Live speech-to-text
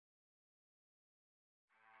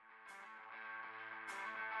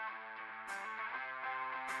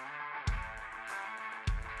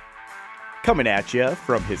Coming at you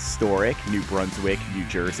from historic New Brunswick, New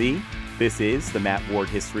Jersey, this is the Matt Ward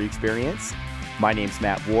History Experience. My name's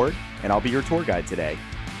Matt Ward, and I'll be your tour guide today.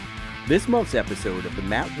 This month's episode of the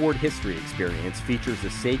Matt Ward History Experience features a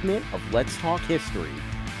segment of Let's Talk History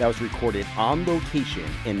that was recorded on location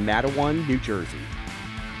in MWHE, New Jersey.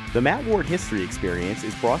 The Matt Ward History Experience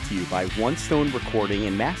is brought to you by One Stone Recording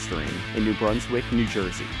and Mastering in New Brunswick, New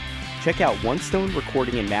Jersey. Check out One Stone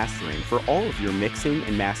Recording and Mastering for all of your mixing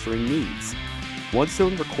and mastering needs. One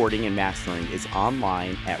Stone Recording and Mastering is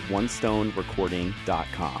online at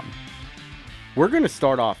onestonerecording.com. We're going to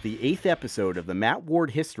start off the 8th episode of the Matt Ward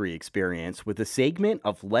History Experience with a segment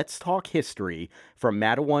of Let's Talk History from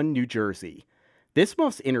MWHE, New Jersey. This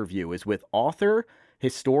month's interview is with author,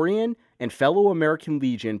 historian, and fellow American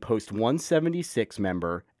Legion Post 176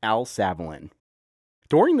 member Al Savelin.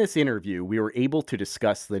 During this interview, we were able to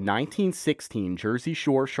discuss the 1916 Jersey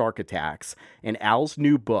Shore shark attacks and Al's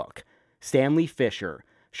new book, Stanley Fisher,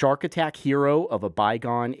 Shark Attack Hero of a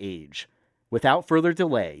Bygone Age. Without further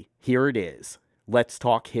delay, here it is. Let's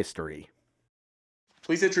talk history.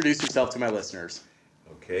 Please introduce yourself to my listeners.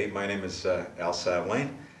 Okay, my name is Al Savelin.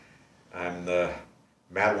 I'm the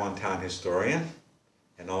MWHE town historian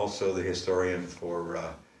and also the historian for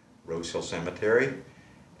Rose Hill Cemetery.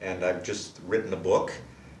 And I've just written a book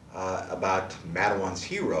about MWHE's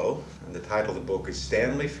hero, and the title of the book is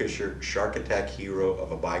Stanley Fisher, Shark Attack Hero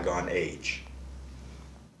of a Bygone Age.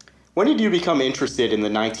 When did you become interested in the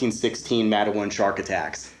 1916 MWHE shark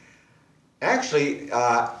attacks? Actually,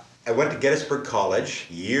 I went to Gettysburg College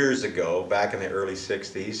years ago, back in the early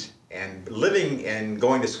 60s, and living and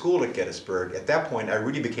going to school at Gettysburg, at that point I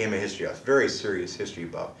really became a history buff, very serious history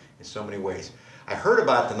buff in so many ways. I heard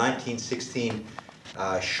about the 1916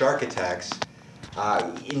 shark attacks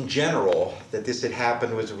in general, that this had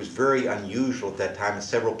happened, it was very unusual at that time and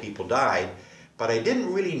several people died, but I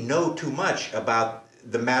didn't really know too much about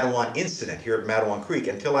the MWHE incident here at MWHE Creek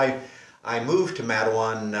until I moved to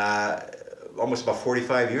MWHE almost about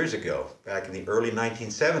 45 years ago, back in the early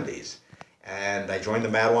 1970s. And I joined the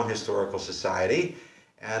MWHE Historical Society,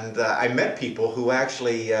 and I met people who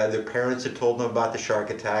actually, their parents had told them about the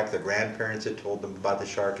shark attack, their grandparents had told them about the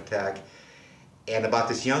shark attack, and about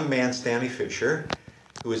this young man, Stanley Fisher,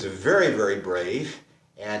 who was very, very brave,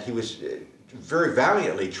 and he was very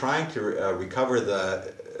valiantly trying to recover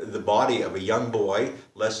the body of a young boy,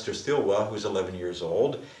 Lester Stilwell, who was 11 years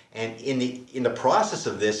old. And in the process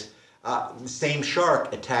of this, the same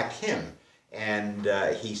shark attacked him, and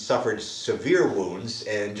he suffered severe wounds,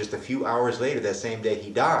 and just a few hours later, that same day, he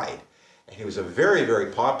died. And he was a very, very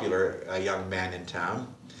popular young man in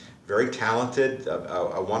town, very talented,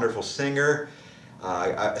 a wonderful singer,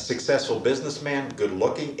 a successful businessman, good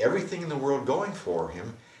looking, everything in the world going for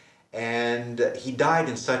him. And he died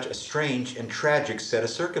in such a strange and tragic set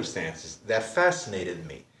of circumstances that fascinated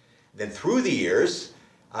me. Then through the years,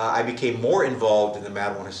 I became more involved in the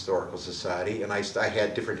MWHE Historical Society, and I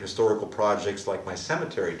had different historical projects like my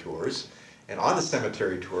cemetery tours. And on the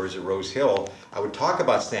cemetery tours at Rose Hill, I would talk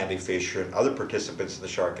about Stanley Fisher and other participants in the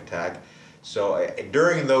shark attack. So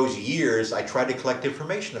during those years, I tried to collect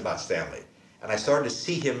information about Stanley. And I started to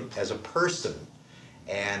see him as a person.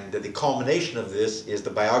 And the culmination of this is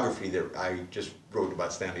the biography that I just wrote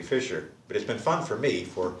about Stanley Fisher. But it's been fun for me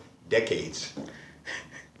for decades.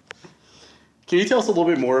 Can you tell us a little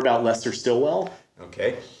bit more about Lester Stilwell?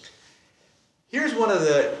 Okay. Here's one of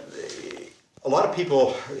a lot of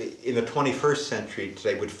people in the 21st century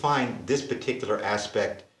today would find this particular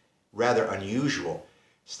aspect rather unusual.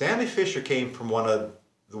 Stanley Fisher came from one of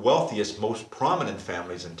the wealthiest, most prominent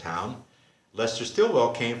families in town. Lester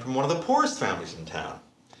Stilwell came from one of the poorest families in town.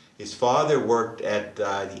 His father worked at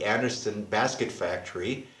the Anderson basket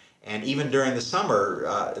factory, and even during the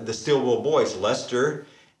summer, the Stilwell boys, Lester,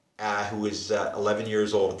 who was 11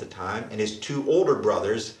 years old at the time, and his two older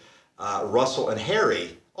brothers, Russell and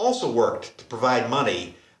Harry, also worked to provide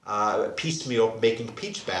money, piecemeal making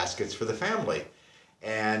peach baskets for the family.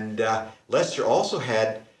 And Lester also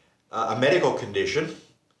had a medical condition,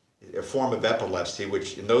 a form of epilepsy,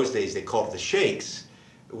 which in those days they called it the shakes,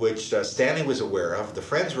 which Stanley was aware of, the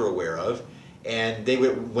friends were aware of, and they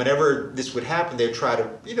would, whenever this would happen, they'd try to,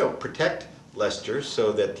 protect Lester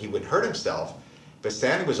so that he wouldn't hurt himself. But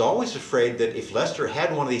Stanley was always afraid that if Lester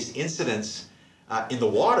had one of these incidents in the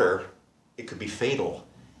water, it could be fatal.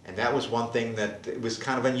 And that was one thing that it was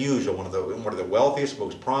kind of unusual. One of the wealthiest,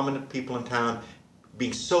 most prominent people in town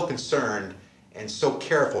being so concerned and so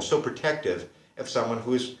careful, so protective of someone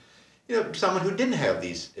who is, someone who didn't have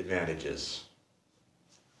these advantages.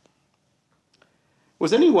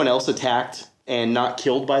 Was anyone else attacked and not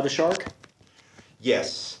killed by the shark?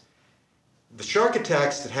 Yes. The shark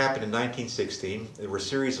attacks that happened in 1916, there were a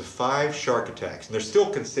series of 5 shark attacks, and they're still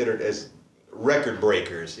considered as record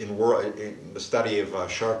breakers in the study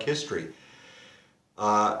of shark history.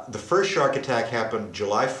 The first shark attack happened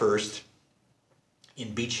July 1st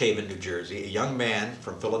in Beach Haven, New Jersey. A young man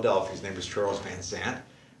from Philadelphia, his name was Charles Van Zandt,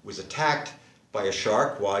 was attacked by a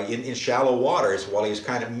shark while in shallow waters while he was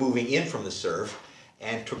kind of moving in from the surf,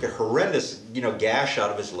 and took a horrendous gash out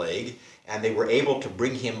of his leg, and they were able to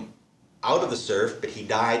bring him out of the surf, but he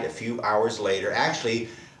died a few hours later, actually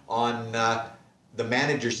on the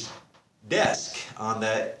manager's desk on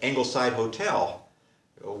the Ingleside Hotel.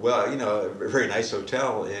 Well, a very nice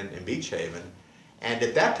hotel in Beach Haven. And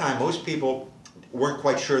at that time, most people weren't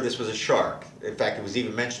quite sure this was a shark. In fact, it was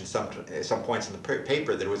even mentioned some points in the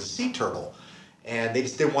paper that it was a sea turtle. And they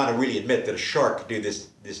just didn't want to really admit that a shark could do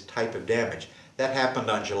this type of damage. That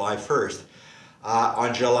happened on July 1st.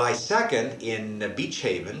 On July 2nd in Beach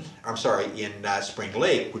Haven, in Spring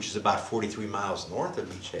Lake, which is about 43 miles north of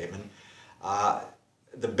Beach Haven,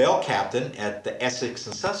 the bell captain at the Essex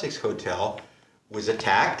and Sussex Hotel was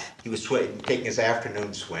attacked. He was taking his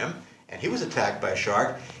afternoon swim, and he was attacked by a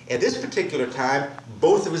shark. At this particular time,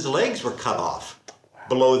 both of his legs were cut off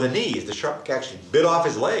below the knees. The shark actually bit off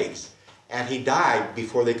his legs, and he died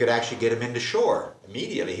before they could actually get him into shore.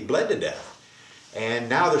 Immediately, he bled to death. And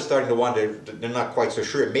now they're starting to wonder, they're not quite so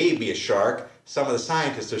sure, it may be a shark. Some of the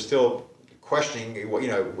scientists are still questioning,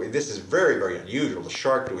 this is very, very unusual, the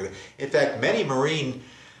shark doing it. In fact, many marine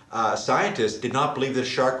scientists did not believe that a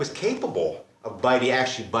shark was capable of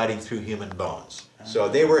actually biting through human bones. So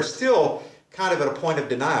they were still kind of at a point of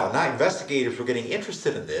denial. Now investigators were getting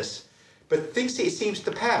interested in this, but things seems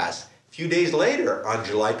to pass. A few days later, on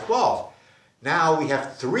July 12th, now we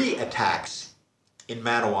have 3 attacks in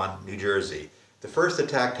Manawan, New Jersey. The first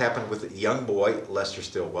attack happened with a young boy, Lester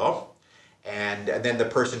Stilwell, and then the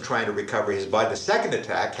person trying to recover his body. The second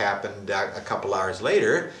attack happened a couple hours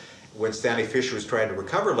later when Stanley Fisher was trying to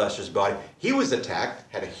recover Lester's body. He was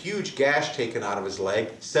attacked, had a huge gash taken out of his leg,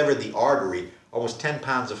 severed the artery, almost 10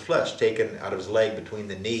 pounds of flesh taken out of his leg between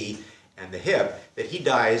the knee and the hip, that he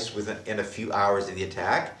dies in a few hours of the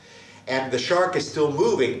attack. And the shark is still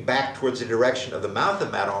moving back towards the direction of the mouth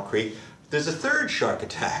of Manawan Creek. There's a third shark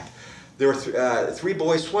attack. There were 3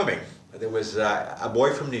 boys swimming. There was a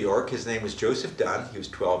boy from New York. His name was Joseph Dunn. He was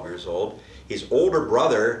 12 years old. His older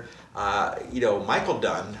brother, Michael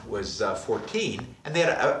Dunn, was 14. And they had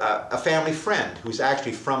a family friend who's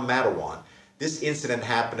actually from Manawan. This incident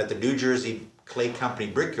happened at the New Jersey Clay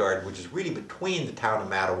Company Brickyard, which is really between the town of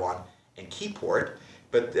Manawan and Keyport.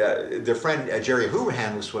 But their friend Jerry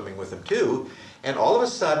Houlihan was swimming with them too. And all of a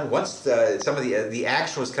sudden, once some of the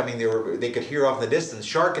action was coming, they could hear off in the distance,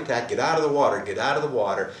 shark attack, get out of the water, get out of the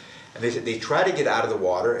water. And they try to get out of the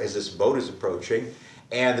water as this boat is approaching.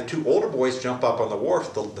 And the 2 older boys jump up on the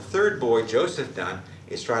wharf. The third boy, Joseph Dunn,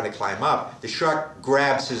 is trying to climb up. The shark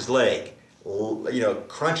grabs his leg,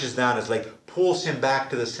 crunches down his leg, pulls him back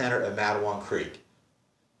to the center of Manawan Creek.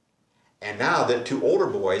 And now the 2 older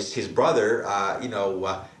boys, his brother,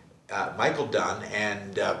 Michael Dunn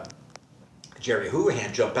and Jerry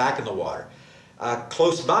Houlihan, jump back in the water.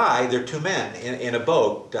 Close by, there are 2 men in a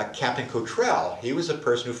boat. Captain Cottrell, he was the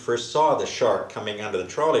person who first saw the shark coming under the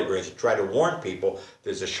trolley bridge, tried to warn people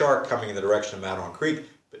there's a shark coming in the direction of Manawan Creek,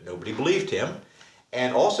 but nobody believed him.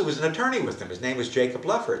 And also was an attorney with him. His name was Jacob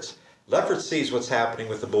Lefferts. Lefferts sees what's happening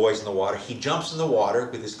with the boys in the water. He jumps in the water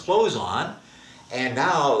with his clothes on, and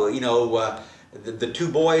now, the 2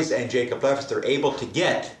 boys and Jacob Lefferts are able to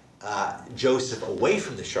get Joseph away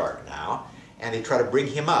from the shark now, and they try to bring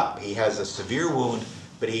him up. He has a severe wound,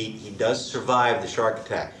 but he does survive the shark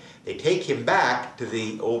attack. They take him back to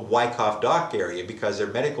the old Wyckoff Dock area because there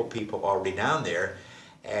are medical people already down there.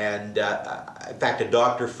 And in fact, a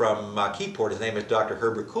doctor from Keyport, his name is Dr.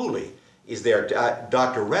 Herbert Cooley, is there.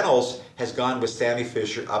 Dr. Reynolds has gone with Stanley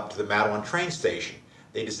Fisher up to the Manawan train station.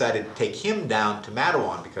 They decided to take him down to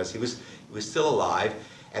Manawan because he was still alive.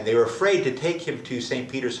 And they were afraid to take him to St.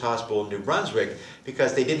 Peter's Hospital in New Brunswick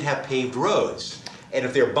because they didn't have paved roads. And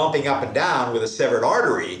if they were bumping up and down with a severed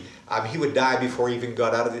artery, he would die before he even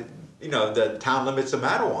got out of the town limits of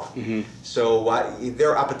Manawan. Mm-hmm. So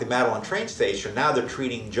they're up at the Manawan train station. Now they're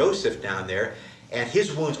treating Joseph down there, and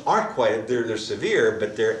his wounds aren't quite, they're severe,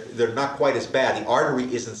 but they're not quite as bad. The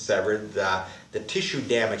artery isn't severed, the tissue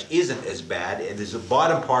damage isn't as bad, and the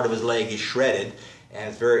bottom part of his leg is shredded,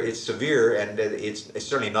 and it's severe, and it's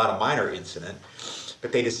certainly not a minor incident.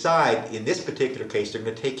 But they decide, in this particular case, they're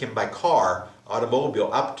going to take him by automobile,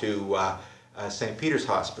 up to St. Peter's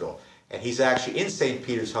Hospital. And he's actually in St.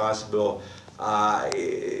 Peter's Hospital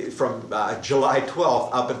from July 12th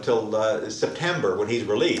up until September when he's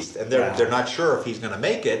released. And they're not sure if he's going to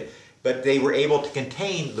make it, but they were able to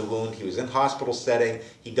contain the wound. He was in hospital setting.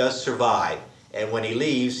 He does survive. And when he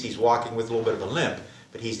leaves, he's walking with a little bit of a limp.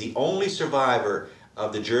 But he's the only survivor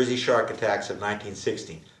of the Jersey shark attacks of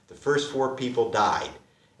 1916. The first 4 people died,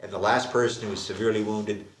 and the last person who was severely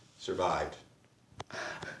wounded survived.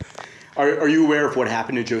 Are you aware of what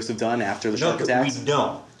happened to Joseph Dunn after the shark attacks? We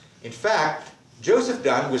don't. In fact, Joseph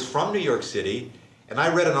Dunn was from New York City, and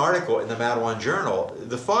I read an article in the MWHE Journal.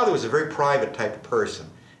 The father was a very private type of person,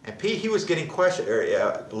 and he was getting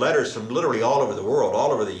letters from literally all over the world,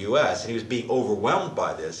 all over the U.S., and he was being overwhelmed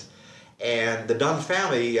by this. And the Dunn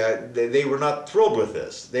family, they were not thrilled with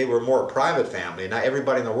this. They were more a private family. Now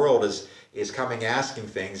everybody in the world is coming asking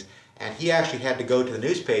things, and he actually had to go to the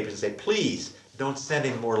newspapers and say, please, don't send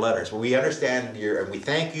in more letters. Well, we understand and we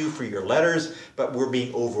thank you for your letters, but we're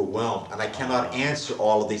being overwhelmed, and I cannot answer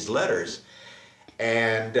all of these letters.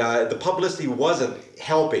 And the publicity wasn't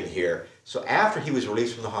helping here. So after he was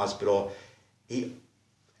released from the hospital, he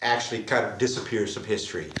actually kind of disappears from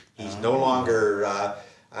history. He's no longer,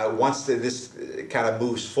 once this kind of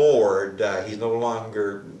moves forward, he's no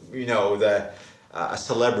longer, a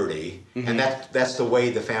celebrity. Mm-hmm. And that's the way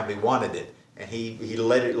the family wanted it. And he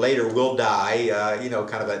later will die,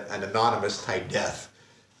 kind of an anonymous type death.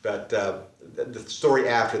 But the story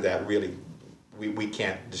after that really we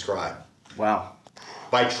can't describe. Wow.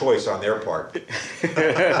 By choice on their part.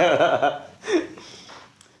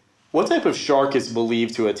 What type of shark is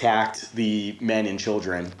believed to attack the men and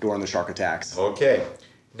children during the shark attacks? Okay.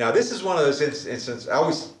 Now this is one of those instances. I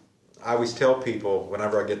always tell people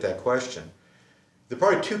whenever I get that question, there are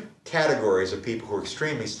probably 2 categories of people who are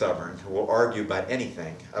extremely stubborn, who will argue about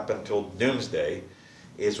anything up until doomsday.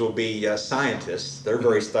 Will be scientists. They're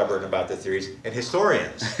very stubborn about their theories, and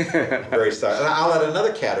historians, very stubborn. And I'll add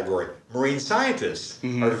another category. Marine scientists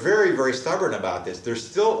are very, very stubborn about this. There's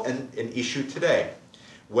still an issue today,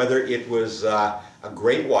 whether it was a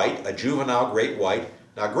great white, a juvenile great white.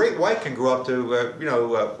 Now, a great white can grow up to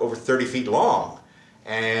over 30 feet long,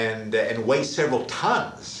 and weigh several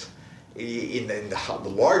tons in the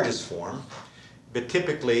largest form. But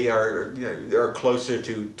typically are closer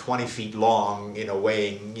to 20 feet long,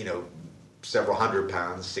 weighing, several hundred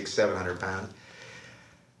pounds, 600-700 pounds.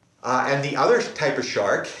 And the other type of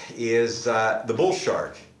shark is the bull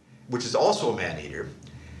shark, which is also a man-eater.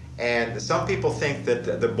 And some people think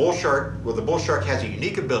that the bull shark has a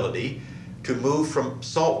unique ability to move from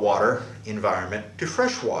saltwater environment to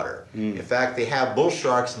freshwater. In fact, they have bull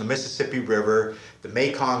sharks in the Mississippi River, the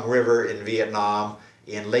Mekong River in Vietnam,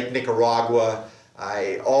 in Lake Nicaragua,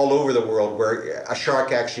 all over the world where a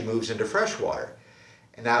shark actually moves into freshwater.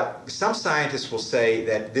 And now, some scientists will say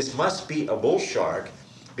that this must be a bull shark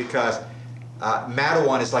because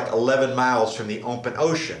MWHE is like 11 miles from the open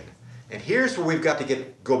ocean. And here's where we've got to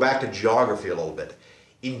go back to geography a little bit.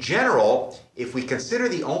 In general, if we consider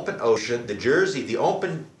the open ocean, the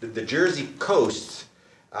Jersey coast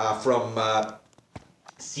from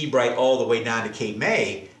Seabright all the way down to Cape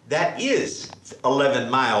May, that is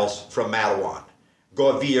 11 miles from MWHE.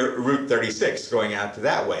 Go via Route 36, going out to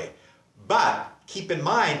that way. But keep in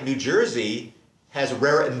mind, New Jersey has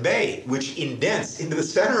Raritan Bay, which indents into the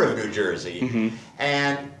center of New Jersey.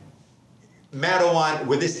 And MWHE,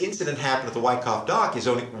 where this incident happened at the Wyckoff Dock, is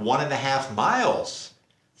only 1.5 miles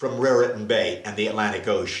from Raritan Bay and the Atlantic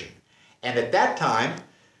Ocean. And at that time,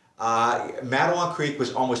 MWHE Creek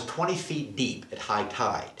was almost 20 feet deep at high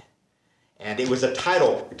tide. And it was a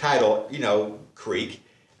tidal, creek.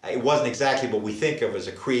 It wasn't exactly what we think of as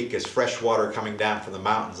a creek, as fresh water coming down from the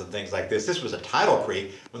mountains and things like this. This was a tidal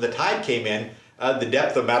creek. When the tide came in, the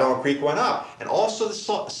depth of MWHE Creek went up. And also the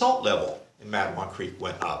salt level in MWHE Creek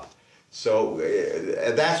went up. So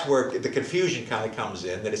that's where the confusion kind of comes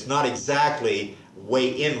in, that it's not exactly way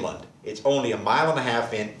inland. It's only 1.5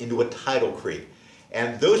 miles into a tidal creek.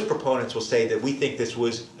 And those proponents will say that we think this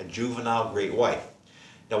was a juvenile great white.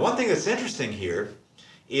 Now, one thing that's interesting here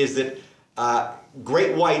is that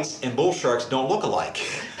great whites and bull sharks don't look alike.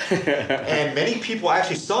 And many people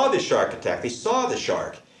actually saw this shark attack. They saw the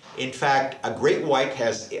shark. In fact, a great white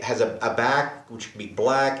has a back which can be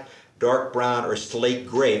black, dark brown, or slate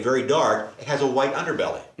gray, very dark. It has a white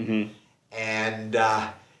underbelly. And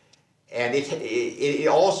it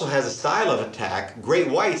also has a style of attack. Great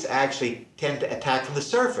whites actually tend to attack from the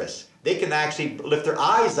surface. They can actually lift their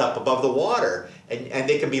eyes up above the water, and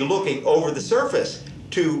they can be looking over the surface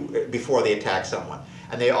before they attack someone.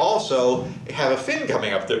 And they also have a fin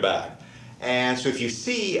coming up their back. And so if you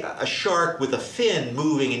see a shark with a fin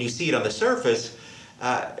moving and you see it on the surface,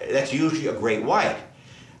 that's usually a great white.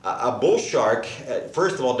 A bull shark,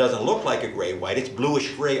 first of all, doesn't look like a gray white. It's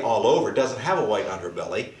bluish gray all over. It doesn't have a white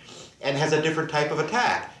underbelly and has a different type of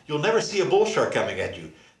attack. You'll never see a bull shark coming at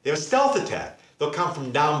you. They have a stealth attack. They'll come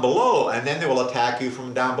from down below and then they will attack you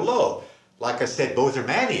from down below. Like I said, both are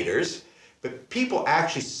man-eaters, but people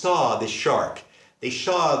actually saw the shark. They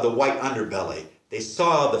saw the white underbelly. They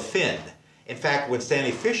saw the fin. In fact, when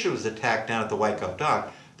Stanley Fisher was attacked down at the Wyckoff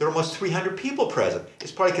Dock, there were almost 300 people present.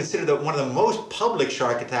 It's probably considered one of the most public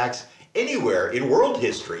shark attacks anywhere in world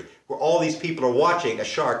history, where all these people are watching a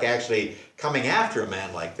shark actually coming after a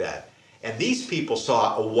man like that. And these people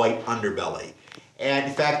saw a white underbelly. And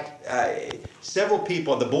in fact, several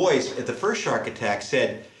people, the boys at the first shark attack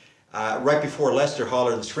said, right before Lester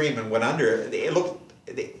hollered and screamed and went under, it looked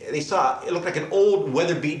like an old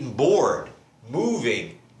weather-beaten board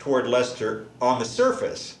moving toward Lester on the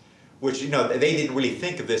surface, which, they didn't really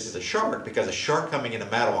think of this as a shark, because a shark coming into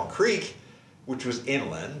Matawan Creek, which was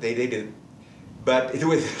inland, they didn't, but there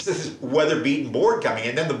was this weather-beaten board coming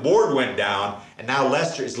in, then the board went down, and now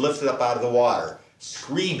Lester is lifted up out of the water,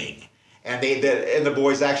 screaming, and the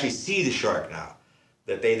boys actually see the shark now,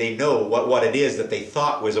 that they know what it is that they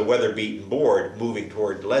thought was a weather-beaten board moving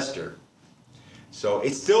toward Lester. So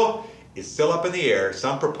it's still up in the air.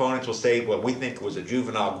 Some proponents will say, well, we think it was a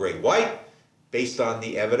juvenile great white, based on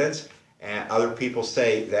the evidence, and other people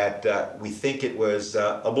say that we think it was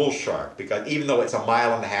a bull shark, because even though it's 1.5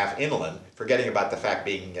 miles inland, forgetting about the fact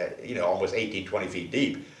being almost 18, 20 feet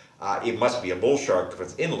deep, it must be a bull shark if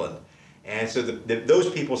it's inland. And so those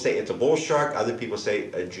people say it's a bull shark, other people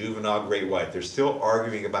say a juvenile great white. They're still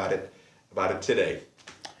arguing about it today.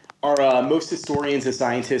 Are most historians and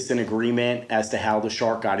scientists in agreement as to how the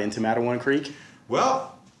shark got into Matawan Creek?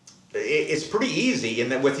 Well, it's pretty easy in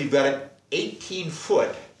that you've got an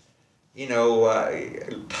 18-foot,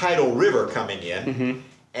 tidal river coming in,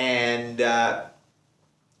 and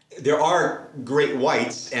there are great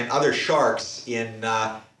whites and other sharks in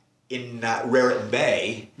Raritan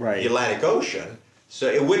Bay, right, the Atlantic Ocean. So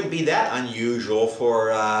it wouldn't be that unusual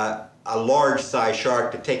for a large-sized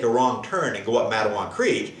shark to take a wrong turn and go up Matawan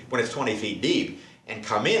Creek when it's 20 feet deep and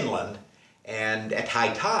come inland and at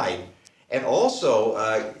high tide. And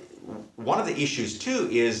also, one of the issues too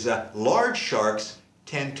is large sharks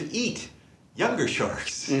tend to eat younger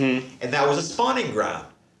sharks. And that was a spawning ground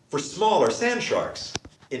for smaller sand sharks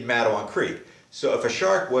in Matawan Creek. So if a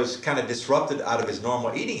shark was kind of disrupted out of his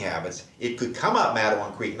normal eating habits, it could come up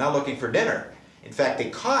Matawan Creek not looking for dinner. In fact, they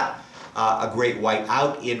caught a great white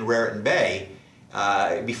out in Raritan Bay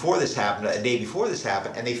before this happened, a day before this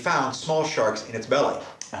happened, and they found small sharks in its belly.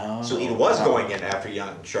 Oh, so it was going in after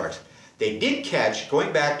young sharks. They did catch,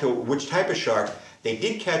 going back to which type of shark, they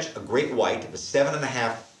did catch a great white, a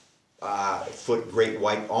 7.5 foot great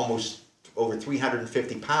white, almost over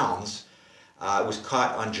 350 pounds. It was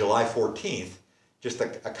caught on July 14th, just a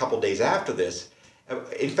couple days after this.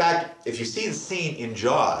 In fact, if you see the scene in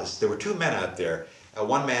Jaws, there were two men out there.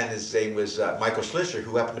 One man, his name was Michael Schlischer,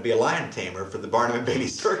 who happened to be a lion tamer for the Barnum and Bailey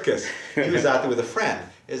Circus. He was out there with a friend.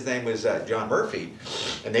 His name was John Murphy.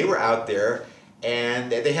 And they were out there,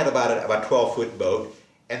 and they had about a 12-foot boat,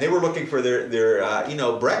 and they were looking for their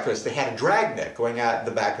breakfast. They had a dragnet going out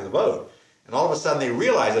the back of the boat. And all of a sudden they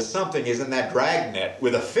realized that something is in that dragnet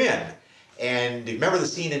with a fin. And do you remember the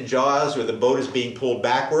scene in Jaws where the boat is being pulled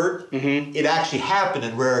backward? It actually happened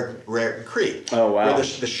in Raritan Creek. Oh, wow. Where the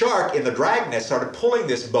shark in the dragnet started pulling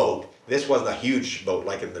this boat. This wasn't a huge boat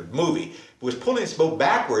like in the movie. It was pulling this boat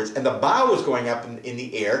backwards, and the bow was going up in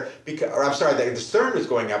the air, the stern was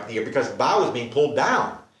going up in the air because the bow was being pulled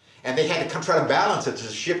down. And they had to try to balance it so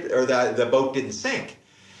the ship or the boat didn't sink.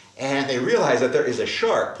 And they realized that there is a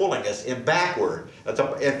shark pulling us in backward.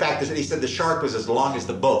 In fact, he said the shark was as long as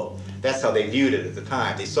the boat. That's how they viewed it at the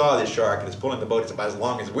time. They saw this shark and it's pulling the boat. It's about as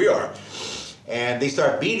long as we are. And they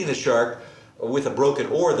start beating the shark with a broken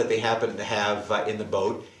oar that they happen to have in the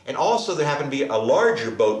boat. And also there happened to be a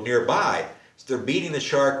larger boat nearby. So they're beating the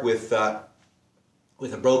shark with a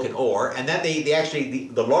broken oar. And then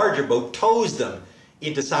the larger boat tows them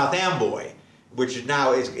into South Amboy, which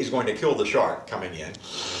now is going to kill the shark coming in.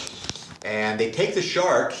 And they take the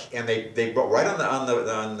shark and they right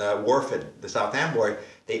on the wharf at the South Amboy.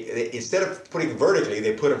 They instead of putting him vertically,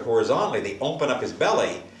 they put him horizontally. They open up his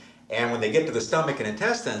belly, and when they get to the stomach and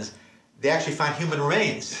intestines, they actually find human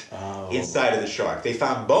remains inside of the shark. They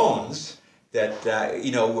found bones that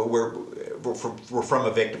were from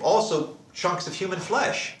a victim. Also, chunks of human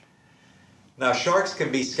flesh. Now, sharks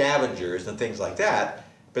can be scavengers and things like that.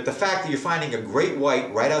 But the fact that you're finding a great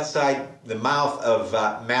white right outside the mouth of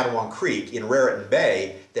Matawan Creek in Raritan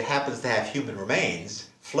Bay that happens to have human remains,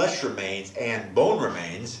 flesh remains, and bone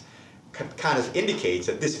remains, kind of indicates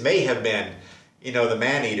that this may have been, the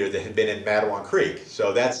man-eater that had been in Matawan Creek.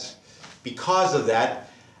 So that's because of that.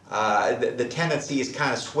 The tendency is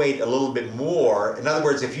kind of swayed a little bit more. In other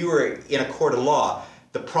words, if you were in a court of law,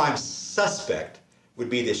 the prime suspect would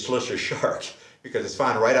be the Schlusser shark, because it's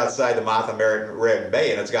found right outside the mouth of Raritan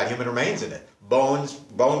Bay, and it's got human remains in it. Bones,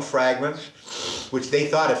 bone fragments, which they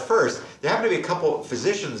thought at first, there happened to be a couple of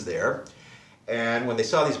physicians there, and when they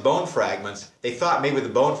saw these bone fragments, they thought maybe the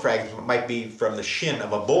bone fragments might be from the shin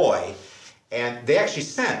of a boy, and they actually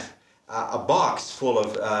sent a box full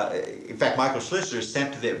of, in fact, Michael Schlisser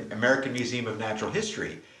sent to the American Museum of Natural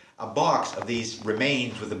History a box of these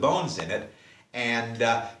remains with the bones in it, and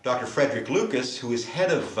Dr. Frederick Lucas, who is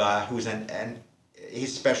head of,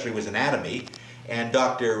 his specialty was anatomy, and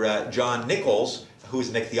Dr. John Nichols, who is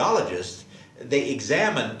an ichthyologist, they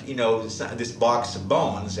examined, this box of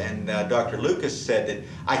bones, and Dr. Lucas said that,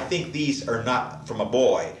 I think these are not from a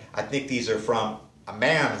boy. I think these are from a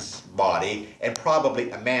man's body, and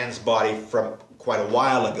probably a man's body from quite a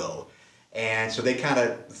while ago. And so they kind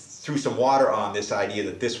of threw some water on this idea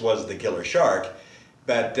that this was the killer shark,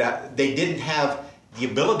 but they didn't have the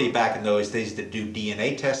ability back in those days to do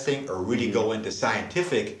DNA testing or really go into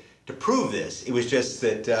scientific to prove this. It was just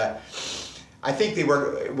that I think they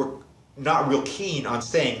were not real keen on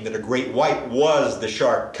saying that a great white was the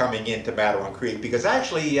shark coming into Matawan Creek, because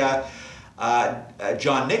actually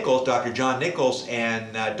John Nichols, Dr. John Nichols,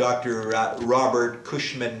 and Dr. Robert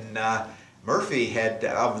Cushman Murphy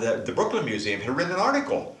of the Brooklyn Museum had written an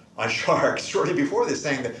article on sharks shortly before this,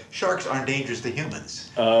 saying that sharks aren't dangerous to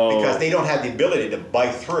humans because they don't have the ability to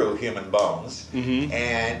bite through human bones,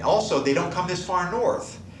 and also they don't come this far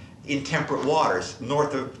north in temperate waters,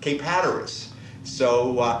 north of Cape Hatteras.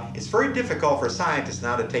 So it's very difficult for scientists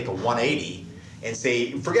now to take a 180 and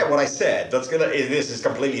say, forget what I said, this is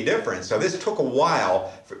completely different. So this took a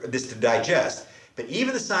while for this to digest. But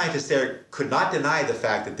even the scientists there could not deny the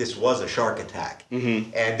fact that this was a shark attack.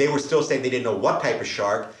 And they were still saying they didn't know what type of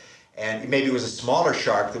shark, and maybe it was a smaller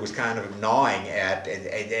shark that was kind of gnawing at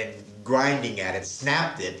and grinding at it,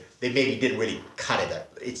 snapped it. They maybe didn't really cut it.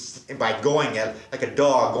 It's by going at, like a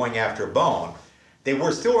dog going after a bone. They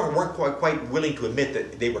weren't quite willing to admit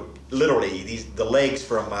that they were literally, the legs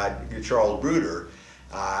from Charles Bruder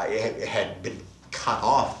had been cut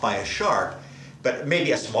off by a shark, but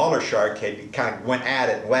maybe a smaller shark had kind of went at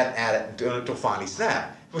it until finally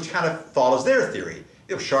snapped, which kind of follows their theory.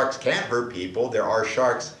 Sharks can't hurt people. There are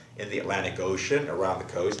sharks in the Atlantic Ocean around the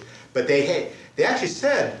coast, but they actually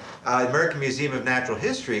said, American Museum of Natural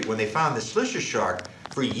History, when they found the Schlisser shark,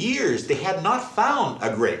 for years they had not found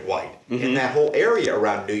a great white in that whole area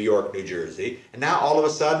around New York, New Jersey, and now all of a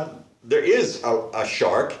sudden there is a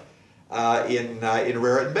shark in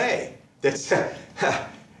Raritan Bay that's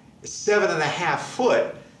 7.5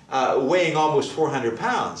 foot, weighing almost 400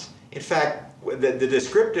 pounds. In fact, the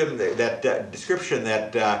description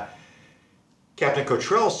that Captain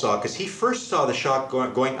Cottrell saw, because he first saw the shark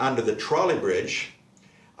going under the trolley bridge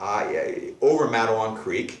over Matawan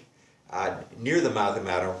Creek, near the mouth of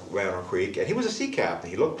Matawan Creek, and he was a sea captain.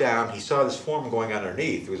 He looked down, he saw this form going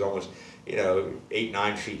underneath. It was almost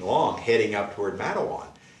 8-9 feet long, heading up toward Matawan.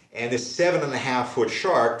 And this 7.5 foot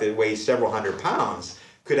shark that weighs several hundred pounds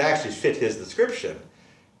could actually fit his description.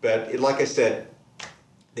 But like I said,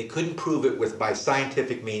 they couldn't prove it by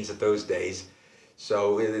scientific means at those days.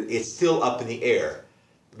 So it's still up in the air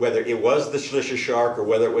whether it was the Schlisser shark or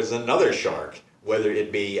whether it was another shark, whether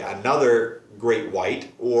it be another great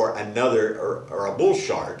white or or a bull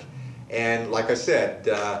shark. And like I said,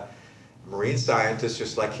 marine scientists,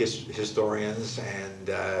 just like historians and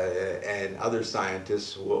other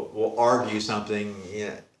scientists, will argue something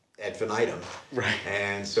ad infinitum. Right.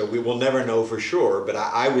 And so we will never know for sure. But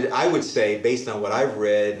I would say, based on what I've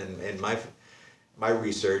read and my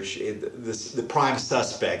research, the prime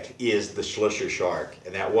suspect is the Schlisser shark,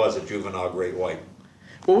 and that was a juvenile great white.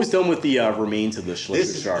 What was done with the remains of the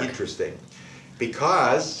Schlisser shark? This is interesting,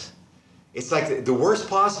 because it's like the worst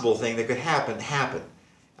possible thing that could happen happened.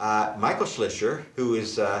 Michael Schlisser, who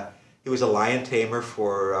is he was a lion tamer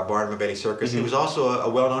for Barnum and Bailey Circus. He was also a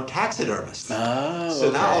well-known taxidermist. Oh,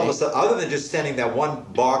 so now all of a sudden, other than just sending that one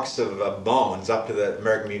box of bones up to the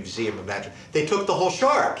American Museum of Natural, they took the whole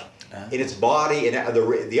shark in its body and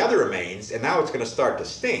the other remains, and now it's going to start to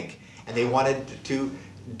stink. And they wanted to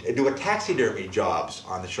do a taxidermy jobs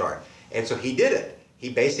on the shark, and so he did it. He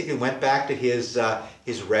basically went back to his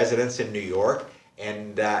residence in New York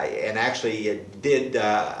and actually did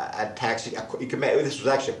a taxi. This was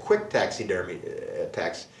actually a quick taxidermy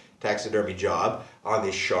job on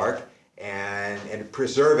this shark, and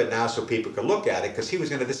preserve it now so people could look at it, because he was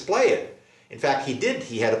going to display it In fact, he did.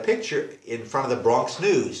 He had a picture in front of the Bronx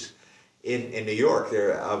News in New York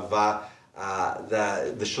there of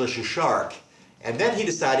the Schlischer shark. And then he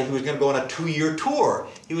decided he was going to go on a 2-year tour.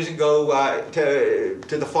 He was going to go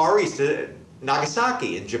to the Far East, to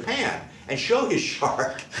Nagasaki in Japan, and show his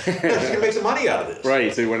shark. He's going to make some money out of this.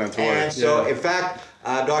 Right, so he went on tour. And so, in fact,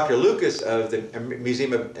 Dr. Lucas of the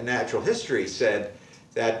Museum of Natural History said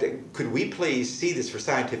that, could we please see this for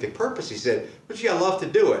scientific purpose? He said, well, gee, I'd love to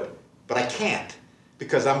do it, but I can't,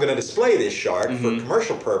 because I'm going to display this shark for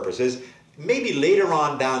commercial purposes. Maybe later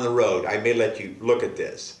on down the road, I may let you look at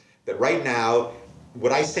this. But right now,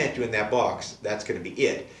 what I sent you in that box, that's going to be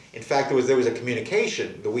it. In fact, there was a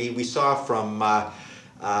communication that we saw from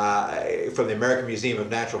the American Museum of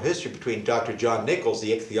Natural History between Dr. John Nichols,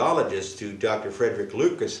 the ichthyologist, to Dr. Frederick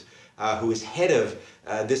Lucas, who is head of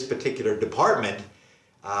this particular department,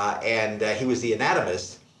 and he was the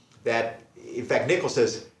anatomist, that, in fact, Nichols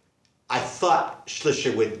says, I thought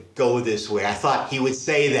Schlischer would go this way. I thought he would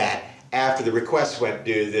say that after the request went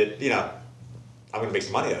due, that, I'm going to make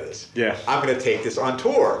some money out of this. Yeah. I'm going to take this on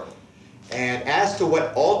tour. And as to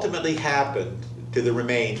what ultimately happened to the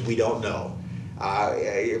remains, we don't know.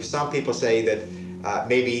 Some people say that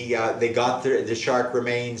maybe they got the shark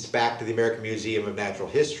remains back to the American Museum of Natural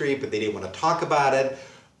History, but they didn't want to talk about it.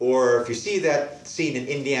 Or if you see that scene in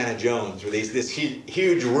Indiana Jones, where there's this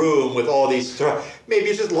huge room with all these, maybe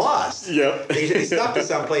it's just lost. Yep. They stuffed it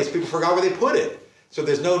someplace, people forgot where they put it. So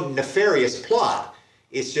there's no nefarious plot.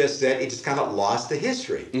 It's just that it just kind of lost the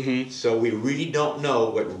history. So we really don't know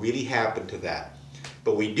what really happened to that.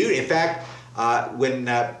 But we do, in fact, when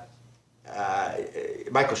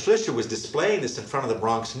Michael Schlischer was displaying this in front of the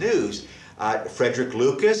Bronx News, Frederick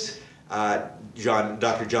Lucas,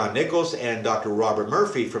 Dr. John Nichols, and Dr. Robert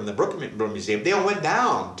Murphy from the Brooklyn Museum, they all went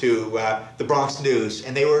down to the Bronx News,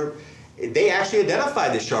 and they actually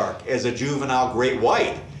identified the shark as a juvenile great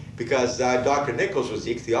white, because Dr. Nichols was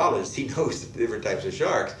the ichthyologist. He knows the different types of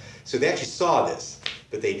sharks. So they actually saw this,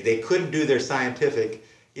 but they couldn't do their scientific,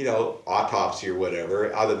 autopsy or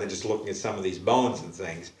whatever, other than just looking at some of these bones and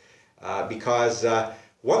things. Because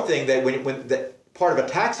one thing that when the part of a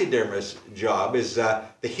taxidermist's job is the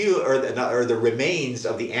hue or the remains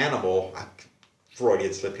of the animal,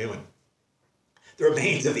 Freudian slip human. The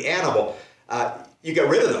remains of the animal, you get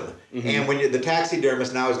rid of them. And when the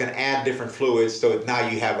taxidermist now is going to add different fluids, so now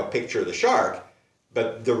you have a picture of the shark,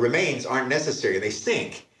 but the remains aren't necessary, they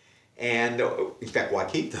stink. And in fact, why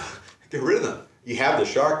keep them? Get rid of them. You have the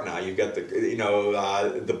shark now. You've got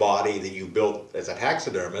the body that you built as a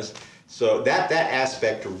taxidermist. So that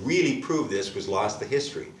aspect to really prove this was lost to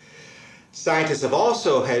history. Scientists have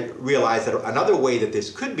also had realized that another way that this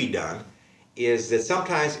could be done is that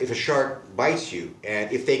sometimes if a shark bites you, and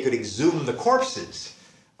if they could exhume the corpses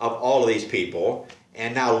of all of these people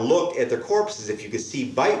and now look at their corpses, if you could see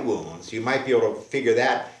bite wounds, you might be able to figure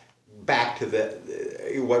that back to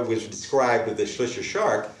what was described with the Schlischer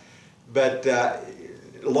shark. But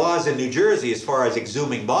laws in New Jersey, as far as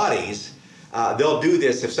exhuming bodies, they'll do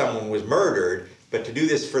this if someone was murdered, but to do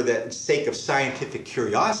this for the sake of scientific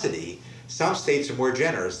curiosity, some states are more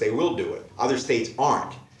generous. They will do it. Other states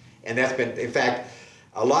aren't. And that's been, in fact,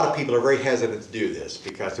 a lot of people are very hesitant to do this,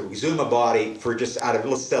 because to exhume a body for just out of,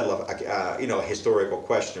 let's settle a historical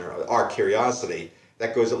question or our curiosity,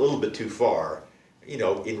 that goes a little bit too far,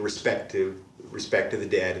 in respect to the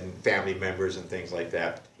dead and family members and things like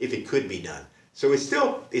that, if it could be done. So it's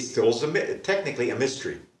still technically a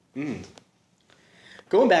mystery.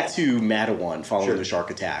 Going back to Mattawan following the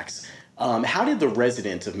shark attacks, how did the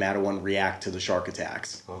residents of Mattawan react to the shark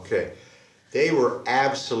attacks? Okay. They were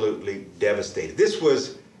absolutely devastated. This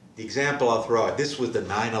was the example I'll throw out. This was the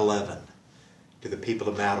 9/11 to the people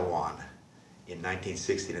of Mattawan in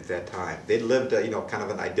 1916 at that time. They lived, kind of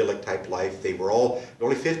an idyllic type life. They were only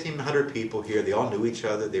 1,500 people here. They all knew each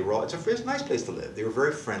other. It's a nice place to live. They were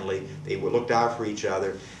very friendly. They looked out for each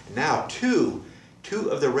other. And now two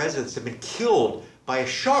of the residents have been killed by a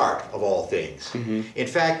shark, of all things. In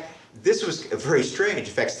fact, this was very strange.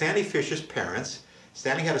 In fact, Stanley Fisher's parents,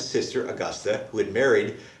 Stanley had a sister, Augusta, who had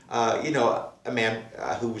married, a man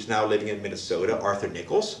who was now living in Minnesota, Arthur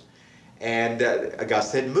Nichols. And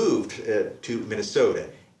Augusta had moved to Minnesota.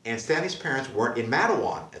 And Stanley's parents weren't in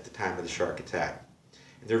Mattawan at the time of the shark attack.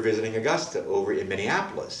 And they're visiting Augusta over in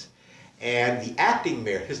Minneapolis. And the acting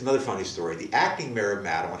mayor, here's another funny story. The acting mayor of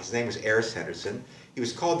Mattawan, his name was Eris Henderson. He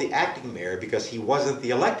was called the acting mayor because he wasn't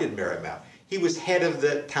the elected mayor of Mattawan. He was head of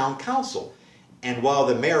the town council. And while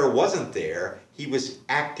the mayor wasn't there, he was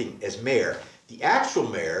acting as mayor. The actual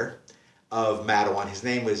mayor of Mattawan, his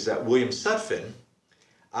name was William Sutphin,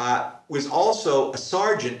 was also a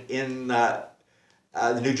sergeant in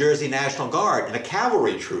the New Jersey National Guard in a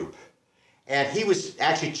cavalry troop. And he was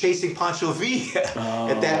actually chasing Pancho Villa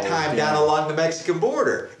at that time down along the Mexican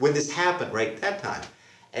border when this happened right at that time.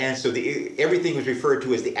 And so everything was referred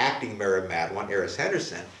to as the acting mayor of Matawan, Eris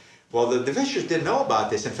Henderson. Well, the Fishers didn't know about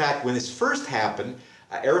this. In fact, when this first happened,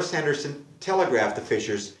 Eris Henderson telegraphed the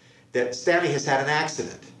Fishers that Stanley has had an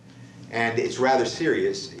accident and it's rather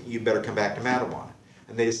serious. You better come back to Matawan.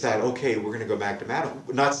 And they decided, okay, we're going to go back to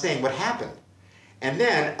Matawan, not saying what happened. And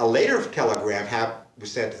then a later telegram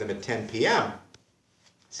was sent to them at 10 p.m.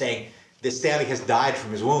 saying that Stanley has died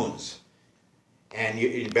from his wounds. And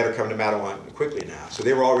you better come to Matawan quickly now. So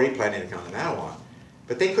they were already planning to come to Matawan.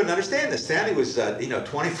 But they couldn't understand this. Stanley was a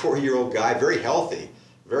 24-year-old guy, very healthy,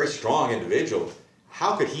 very strong individual.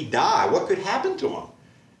 How could he die? What could happen to him?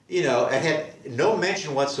 It had no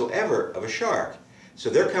mention whatsoever of a shark. So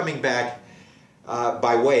they're coming back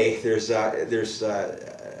by way. There's the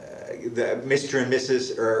Mr. and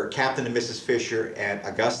Mrs. or Captain and Mrs. Fisher and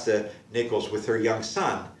Augusta Nichols with her young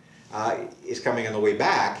son is coming on the way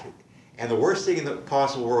back. And the worst thing in the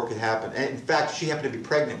possible world could happen, and in fact, she happened to be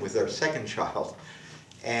pregnant with their second child,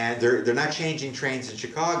 and they're not changing trains in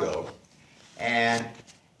Chicago, and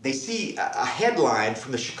they see a headline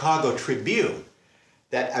from the Chicago Tribune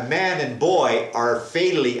that a man and boy are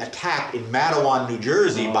fatally attacked in Matawan, New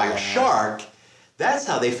Jersey by a shark. That's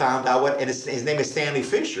how they found out and his name is Stanley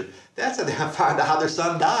Fisher. That's how they found out how their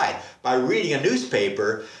son died, by reading a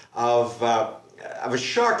newspaper of a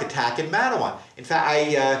shark attack in Matawan. In fact,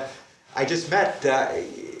 I just met the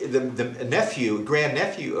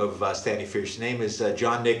grandnephew of Stanley Fisher. His name is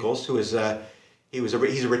John Nichols, who is he's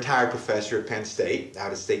a retired professor at Penn State,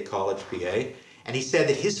 out of State College, PA, and he said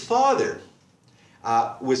that his father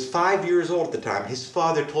was 5 years old at the time. His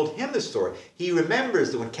father told him the story. He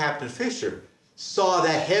remembers that when Captain Fisher saw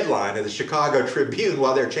that headline of the Chicago Tribune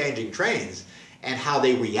while they're changing trains, and how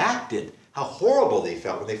they reacted, how horrible they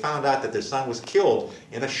felt when they found out that their son was killed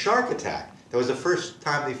in a shark attack. That was the first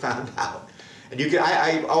time they found out. And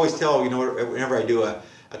I always tell, whenever I do a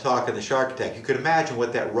talk on the shark attack, you could imagine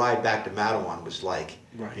what that ride back to Matawan was like.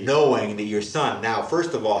 Right. Knowing that your son now,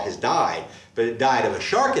 first of all, has died, but it died of a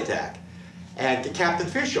shark attack. And Captain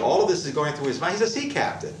Fisher, all of this is going through his mind. He's a sea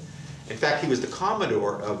captain. In fact, he was the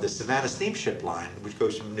commodore of the Savannah steamship line, which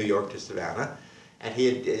goes from New York to Savannah. And he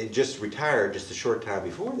had just retired just a short time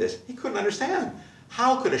before this. He couldn't understand.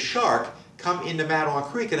 How could a shark come into Matawan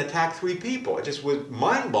Creek and attack 3 people? It just was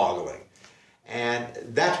mind-boggling. And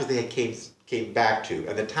that's what they came back to.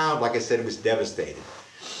 And the town, like I said, was devastated.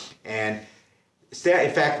 And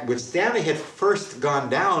in fact, when Stanley had first gone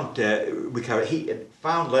down to recover, he had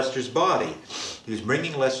found Lester's body. He was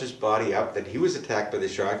bringing Lester's body up, that he was attacked by the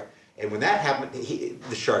shark. And when that happened,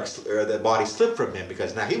 the body slipped from him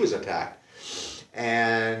because now he was attacked.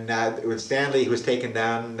 And when Stanley was taken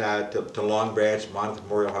down to Long Branch, Monmouth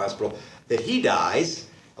Memorial Hospital, that he dies,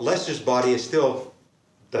 Lester's body is still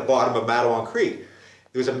at the bottom of Matawan Creek.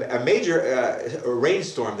 There was a major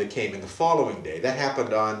rainstorm that came in the following day. That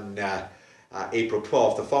happened on April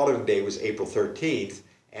 12th. The following day was April 13th,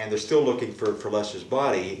 and they're still looking for Lester's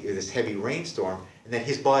body in this heavy rainstorm. And then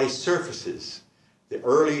his body surfaces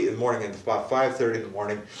early in the morning, at about 5:30 in the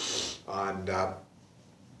morning on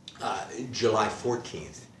July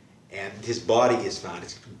 14th. And his body is found.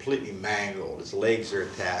 It's completely mangled. His legs are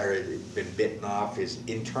been bitten off. His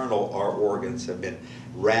internal organs have been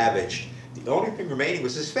ravaged. The only thing remaining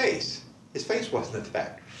was his face. His face wasn't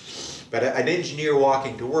attacked. But an engineer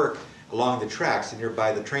walking to work along the tracks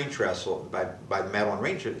nearby the train trestle by the Matawan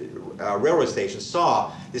railroad station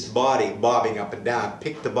saw this body bobbing up and down,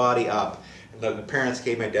 picked the body up. And the parents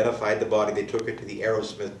came, identified the body. They took it to the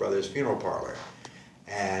Aerosmith Brothers funeral parlor.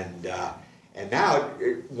 And now,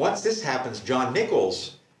 once this happens, John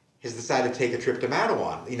Nichols has decided to take a trip to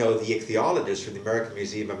Matawan. The ichthyologist from the American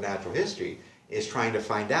Museum of Natural History is trying to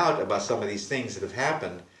find out about some of these things that have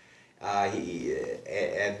happened.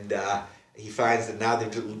 He finds that now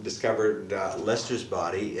they've discovered Lester's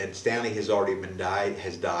body, and Stanley has already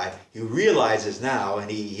has died. He realizes now,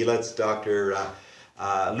 and he lets Dr.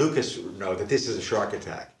 Lucas know that this is a shark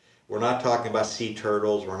attack. We're not talking about sea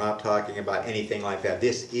turtles. We're not talking about anything like that.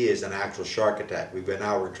 This is an actual shark attack. We're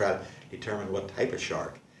trying to determine what type of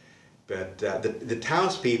shark. But the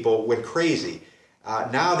townspeople went crazy.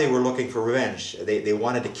 Now they were looking for revenge. They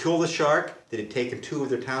wanted to kill the shark that had taken 2 of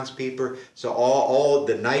their townspeople. So all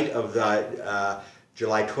the night of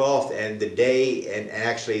July 12th and the day, and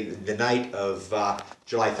actually the night of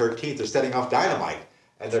July 13th, they're setting off dynamite.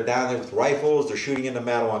 And they're down there with rifles. They're shooting into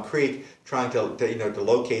Matawan Creek, trying to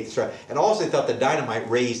locate the shark. And also they thought the dynamite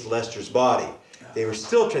raised Lester's body. They were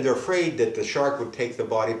still trying. They're afraid that the shark would take the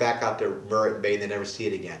body back out to Merritt Bay and they never see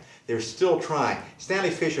it again. They're still trying. Stanley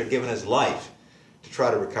Fisher had given his life to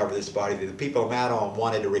try to recover this body. The people of Matawan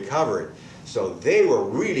wanted to recover it. So they were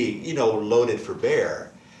really, loaded for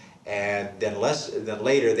bear. And then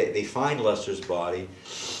later they find Lester's body.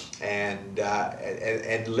 And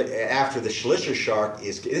after the Schlischer shark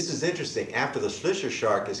this is interesting, after the Schlischer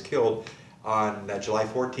shark is killed on July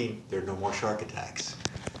 14th, there are no more shark attacks.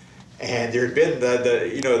 And there had been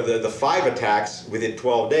the 5 attacks within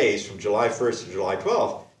 12 days from July 1st to July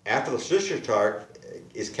 12th. After the Schlischer shark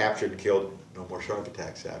is captured and killed, no more shark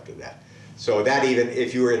attacks after that. So that even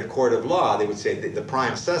if you were in a court of law, they would say that the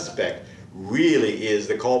prime suspect really is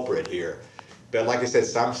the culprit here. But like I said,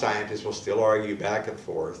 some scientists will still argue back and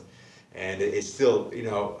forth, and it's still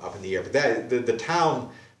up in the air. But the town,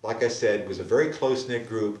 like I said, was a very close-knit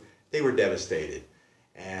group. They were devastated.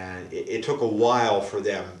 And it took a while for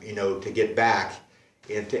them, to get back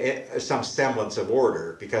into some semblance of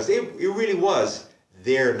order, because it really was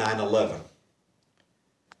their 9/11.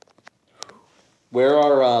 Where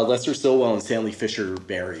are Lester Stillwell and Stanley Fisher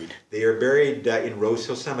buried? They are buried in Rose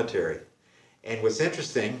Hill Cemetery. And what's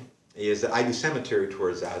interesting is that I do cemetery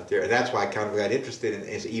tours out there, and that's why I kind of got interested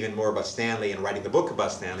in even more about Stanley and writing the book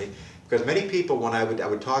about Stanley, because many people, when I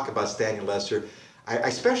would talk about Stanley and Lester, I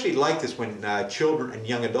especially like this when children and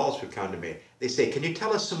young adults would come to me. They say, "Can you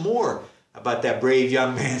tell us some more about that brave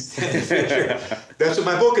young man, Stanley Fisher?" That's what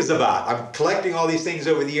my book is about. I'm collecting all these things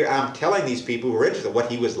over the year. I'm telling these people who are interested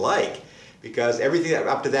what he was like, because everything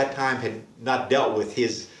up to that time had not dealt with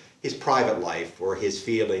his private life or his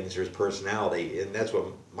feelings or his personality, and that's what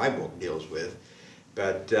my book deals with.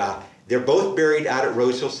 But they're both buried out at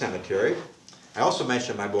Rose Hill Cemetery. I also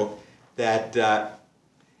mentioned in my book that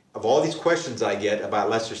of all these questions I get about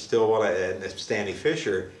Lester Stillwell and Stanley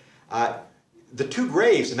Fisher, the 2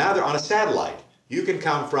 graves, now they're on a satellite. You can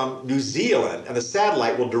come from New Zealand, and the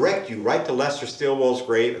satellite will direct you right to Lester Stillwell's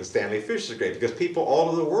grave and Stanley Fisher's grave, because people all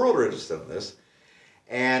over the world are interested in this.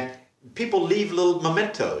 And people leave little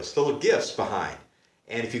mementos, little gifts behind.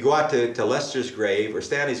 And if you go out to Lester's grave or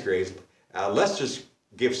Stanley's grave, Lester's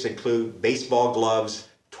gifts include baseball gloves,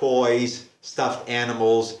 toys, stuffed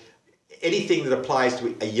animals, anything that applies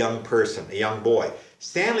to a young person, a young boy.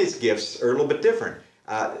 Stanley's gifts are a little bit different.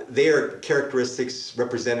 They are characteristics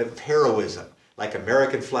representative of heroism, like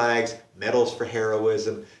American flags, medals for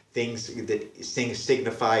heroism, things that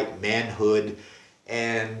signify manhood.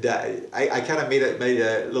 And I kind of made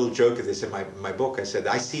a little joke of this in my book. I said,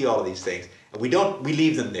 I see all of these things, and we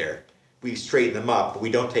leave them there. We straighten them up, but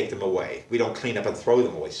we don't take them away. We don't clean up and throw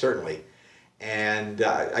them away, certainly. And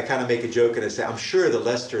I kind of make a joke and I say, I'm sure that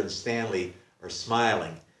Lester and Stanley are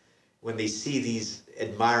smiling when they see these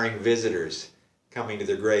admiring visitors coming to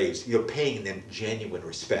their graves, paying them genuine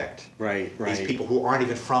respect. Right. These people who aren't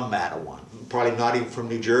even from Matawan, probably not even from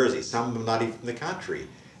New Jersey, some of them not even from the country,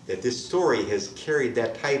 that this story has carried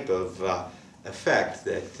that type of effect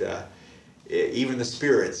that even the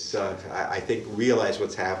spirits, I think, realize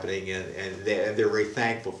what's happening, and they're very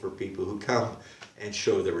thankful for people who come and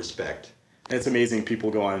show their respect. It's amazing.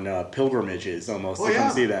 People go on pilgrimages almost to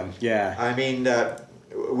come see them. Yeah. I mean,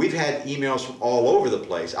 we've had emails from all over the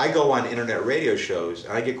place. I go on internet radio shows,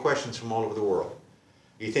 and I get questions from all over the world.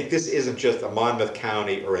 You think this isn't just a Monmouth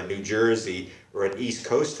County or a New Jersey or an East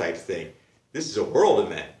Coast type thing. This is a world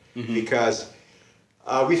event, because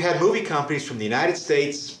we've had movie companies from the United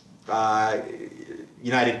States,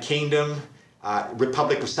 United Kingdom,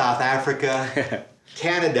 Republic of South Africa,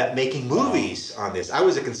 Canada, making movies on this. I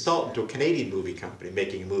was a consultant to a Canadian movie company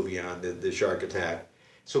making a movie on the shark attack.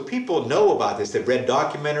 So people know about this. They've read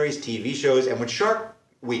documentaries, TV shows, and when Shark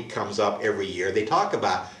Week comes up every year, they talk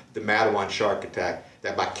about the Matawan shark attack,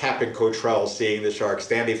 about Captain Cottrell seeing the shark,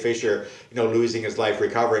 Stanley Fisher, losing his life,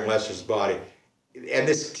 recovering Lester's body. And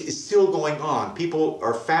this is still going on. People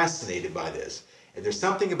are fascinated by this. And there's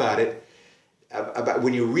something about it, about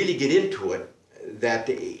when you really get into it, that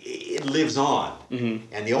it lives on.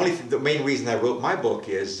 And the main reason I wrote my book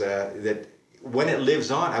is that when it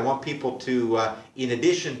lives on, I want people to, in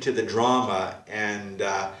addition to the drama and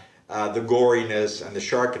the goriness and the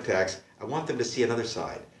shark attacks, I want them to see another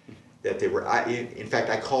side. That they were, in fact,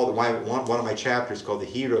 I call one of my chapters called The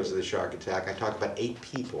Heroes of the Shark Attack. I talk about 8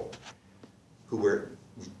 people who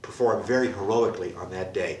performed very heroically on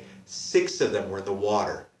that day. 6 of them were in the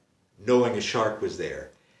water, knowing a shark was there.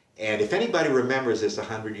 And if anybody remembers this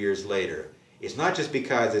 100 years later, it's not just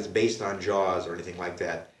because it's based on Jaws or anything like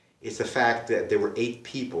that. It's the fact that there were 8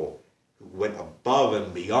 people who went above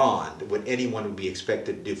and beyond what anyone would be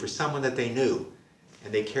expected to do for someone that they knew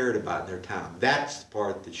and they cared about in their town. That's the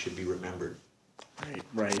part that should be remembered.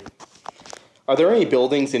 Right. Are there any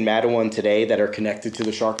buildings in Mattawan today that are connected to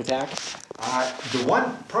the shark attack?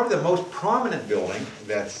 Probably the most prominent building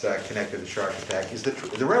that's connected to the shark attack is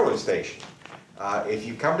the railroad station. If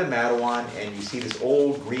you come to Mattawan and you see this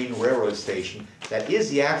old green railroad station, that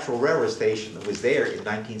is the actual railroad station that was there in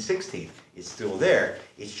 1916. It's still there.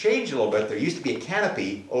 It's changed a little bit. There used to be a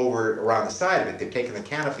canopy over around the side of it. They've taken the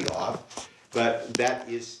canopy off, but that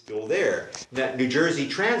is still there. Now, New Jersey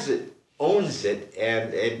Transit owns it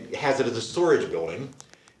and has it as a storage building.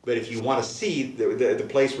 But if you want to see the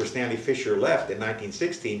place where Stanley Fisher left in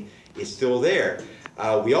 1916, is still there.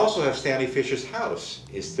 We also have Stanley Fisher's house.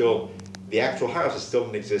 The actual house is still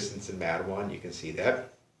in existence in Mattawan. You can see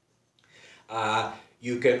that.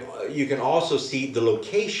 You can also see the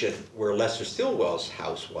location where Lester Stilwell's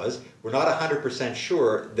house was. We're not 100%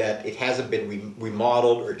 sure that it hasn't been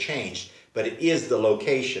remodeled or changed, but it is the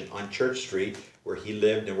location on Church Street where he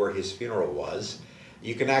lived and where his funeral was.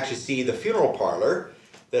 You can actually see the funeral parlor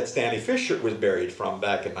that Stanley Fisher was buried from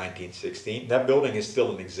back in 1916. That building is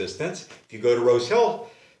still in existence. If you go to Rose Hill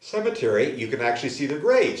Cemetery, you can actually see their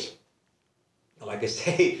graves. Like I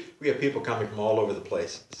say, we have people coming from all over the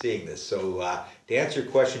place seeing this. So to answer your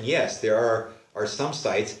question, yes, there are some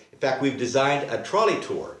sites. In fact, we've designed a trolley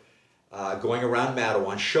tour going around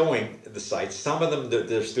Mattawan showing the sites. Some of them,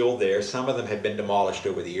 they're still there. Some of them have been demolished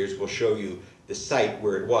over the years. We'll show you the site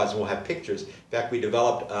where it was, and we'll have pictures. In fact, we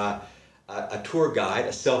developed a tour guide,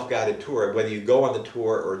 a self-guided tour. Whether you go on the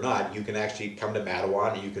tour or not, you can actually come to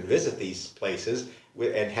Mattawan and you can visit these places,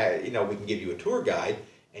 and we can give you a tour guide.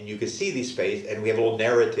 And you can see these spaces, and we have a little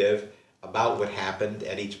narrative about what happened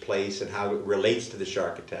at each place and how it relates to the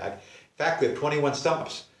shark attack. In fact, we have 21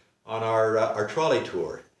 stops on our trolley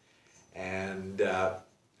tour, and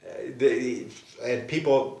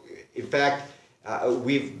people. In fact,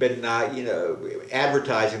 we've been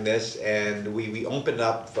advertising this, and we opened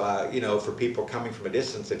up for people coming from a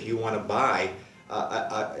distance. If you want to buy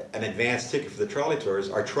an advanced ticket for the trolley tours,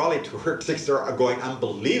 our trolley tour tickets are going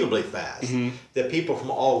unbelievably fast. Mm-hmm. That people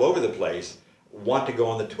from all over the place want to go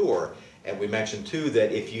on the tour. And we mentioned too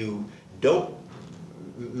that if you don't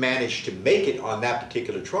manage to make it on that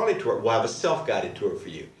particular trolley tour, we'll have a self-guided tour for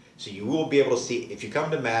you. So you will be able to see, if you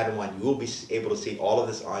come to Mattawan, you will be able to see all of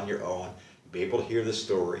this on your own. You'll be able to hear the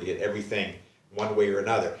story and everything one way or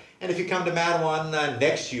another. And if you come to Mattawan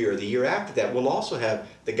next year, the year after that, we'll also have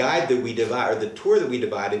the guide that we divide, or the tour that we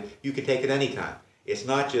divided. You can take it anytime. It's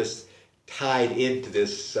not just tied into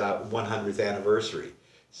this 100th anniversary.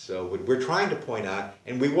 So what we're trying to point out,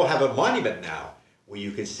 and we will have a monument now where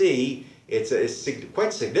you can see it's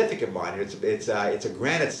quite significant monument. It's a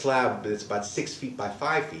granite slab that's about 6 feet by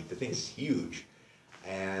 5 feet. The thing's huge,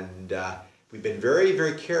 and we've been very,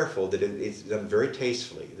 very careful that it's done very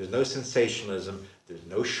tastefully. There's no sensationalism. There's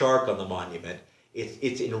no shark on the monument.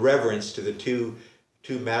 It's in reverence to the two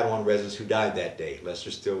Mattawan residents who died that day,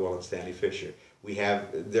 Lester Stilwell and Stanley Fisher. We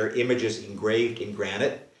have their images engraved in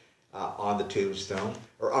granite on the tombstone,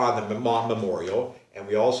 or on the memorial, and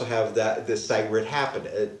we also have the site where it happened.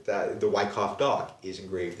 The Wyckoff Dock is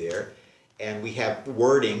engraved there, and we have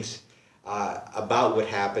wordings about what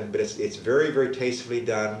happened, but it's very, very tastefully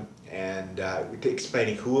done, and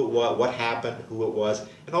explaining who it was, what happened, who it was,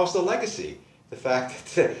 and also the legacy. The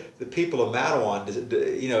fact that the people of Mattawan,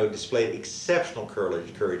 displayed exceptional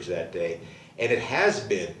courage that day, and it has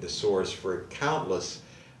been the source for countless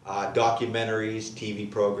documentaries, TV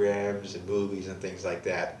programs, and movies, and things like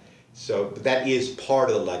that. So that is part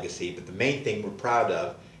of the legacy. But the main thing we're proud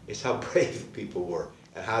of is how brave the people were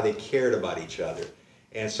and how they cared about each other.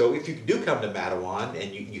 And so if you do come to Mattawan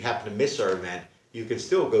and you happen to miss our event, you can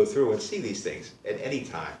still go through and see these things at any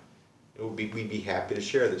time. We'd be happy to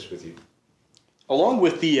share this with you. Along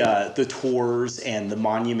with the tours and the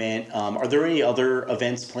monument, are there any other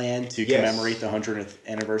events planned to commemorate the 100th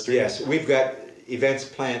anniversary? Yes, we've got events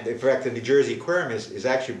planned. In fact, the New Jersey Aquarium is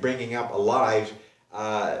actually bringing up a live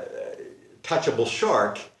touchable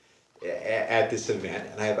shark at this event,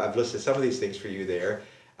 and I've listed some of these things for you there.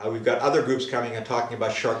 We've got other groups coming and talking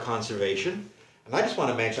about shark conservation, and I just want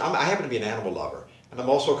to mention, I happen to be an animal lover, and I'm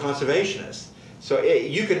also a conservationist. So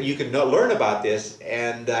you can learn about this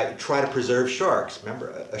and try to preserve sharks. Remember,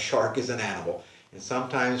 a shark is an animal, and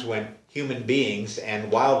sometimes when human beings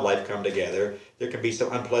and wildlife come together, there can be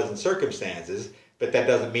some unpleasant circumstances, but that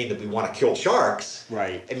doesn't mean that we want to kill sharks.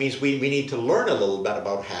 Right. It means we need to learn a little bit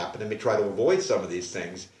about what happened and we try to avoid some of these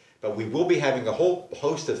things. But we will be having a whole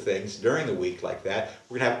host of things during the week like that.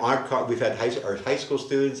 We're going to have we've had our high school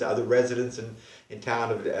students, other residents in town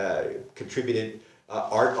have contributed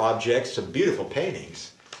art objects, some beautiful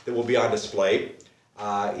paintings that will be on display,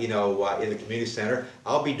 in the community center.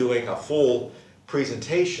 I'll be doing a full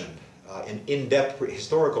presentation an in-depth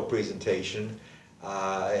historical presentation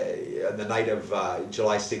on the night of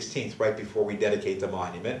July 16th, right before we dedicate the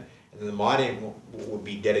monument. And then the monument will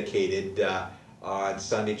be dedicated on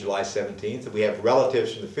Sunday, July 17th. And we have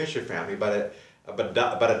relatives from the Fisher family, about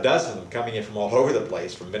a dozen of them coming in from all over the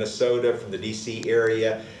place, from Minnesota, from the DC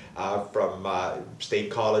area, from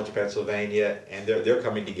State College, Pennsylvania, and they're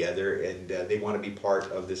coming together, and they want to be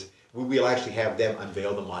part of this. We'll actually have them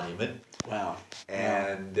unveil the monument. Wow.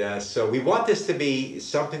 And so we want this to be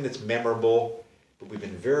something that's memorable, but we've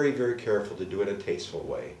been very, very careful to do it in a tasteful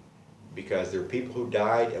way, because there are people who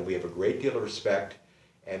died, and we have a great deal of respect,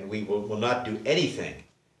 and we will not do anything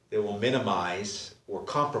that will minimize or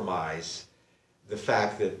compromise the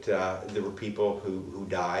fact that there were people who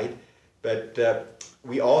died. But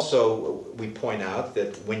we point out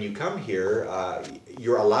that when you come here,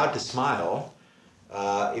 you're allowed to smile.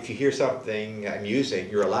 If you hear something amusing,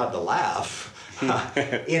 you're allowed to laugh.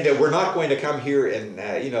 And that we're not going to come here and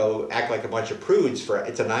act like a bunch of prudes.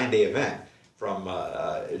 It's a 9-day event from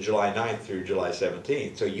July 9th through July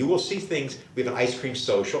 17th. So you will see things. We have an ice cream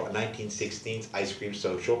social, a 1916 ice cream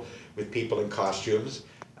social with people in costumes.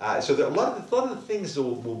 So a lot of the things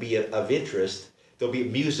will be of interest. There'll be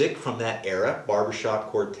music from that era,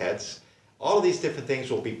 barbershop quartets. All of these different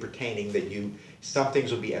things will be pertaining some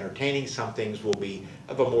things will be entertaining, some things will be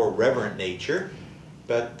of a more reverent nature.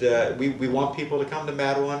 But we want people to come to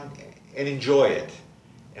Matawan and enjoy it.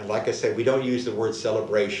 And like I said, we don't use the word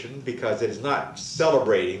celebration because it is not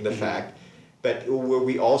celebrating the fact, but where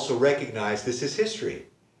we also recognize this is history.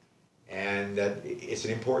 And that it's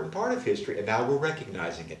an important part of history. And now we're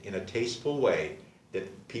recognizing it in a tasteful way,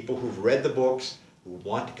 that people who've read the books, who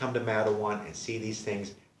want to come to Matawan and see these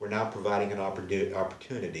things, we're now providing an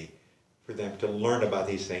opportunity for them to learn about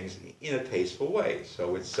these things in a tasteful way.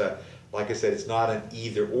 So it's, like I said, it's not an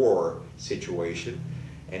either-or situation.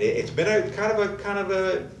 And it's been a kind of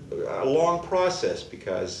a long process,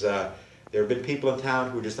 because there have been people in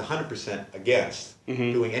town who are just 100% against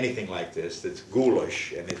doing anything like this. That's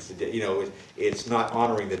ghoulish, and it's not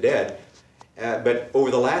honoring the dead. But over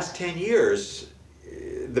the last 10 years,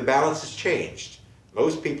 the balance has changed.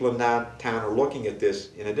 Most people in town are looking at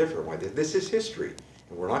this in a different way. This is history,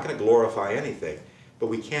 and we're not going to glorify anything, but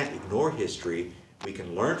we can't ignore history. We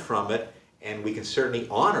can learn from it, and we can certainly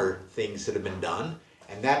honor things that have been done.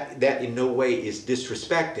 And that in no way is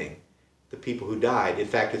disrespecting the people who died. In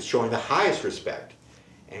fact, it's showing the highest respect.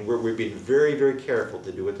 And we're being very, very careful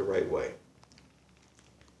to do it the right way.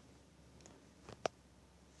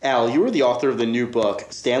 Al, you are the author of the new book,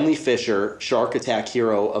 Stanley Fisher, Shark Attack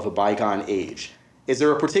Hero of a Bygone Age. Is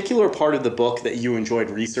there a particular part of the book that you enjoyed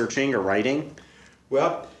researching or writing?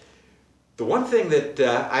 Well, the one thing that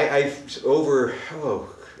I've over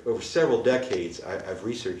several decades, I've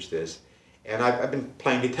researched this. And I've been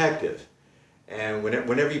playing detective. And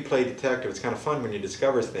whenever you play detective, it's kind of fun when you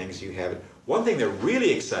discover things you haven't. One thing that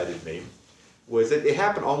really excited me was that it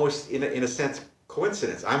happened almost in a sense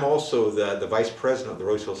coincidence. I'm also the vice president of the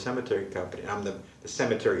Rose Hill Cemetery Company. I'm the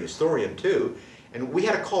cemetery historian too. And we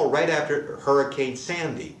had a call right after Hurricane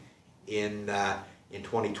Sandy in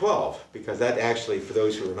 2012, because that actually, for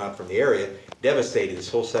those who are not from the area, devastated this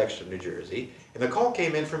whole section of New Jersey. And the call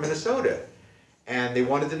came in from Minnesota. And they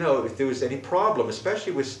wanted to know if there was any problem,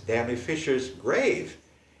 especially with Stanley Fisher's grave.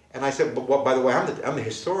 And I said, but by the way, I'm the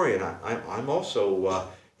historian. I'm also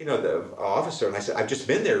the officer. And I said, I've just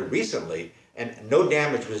been there recently, and no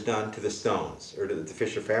damage was done to the stones or to the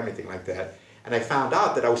Fisher family, thing like that. And I found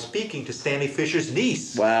out that I was speaking to Stanley Fisher's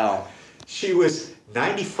niece. Wow. She was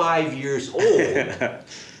 95 years old,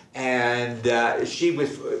 and she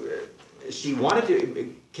wanted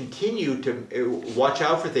to continue to watch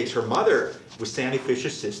out for things. Her mother was Stanley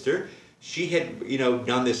Fisher's sister. She had,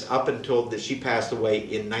 done this up until that she passed away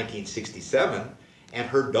in 1967, and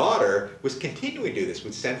her daughter was continuing to do this,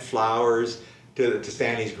 would send flowers to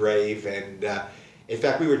Stanley's grave. And in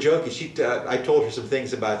fact, we were joking. I told her some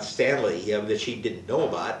things about Stanley that she didn't know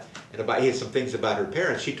about, and he had some things about her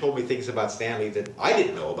parents. She told me things about Stanley that I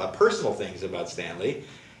didn't know about, personal things about Stanley.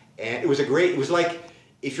 And it was like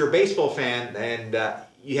if you're a baseball fan and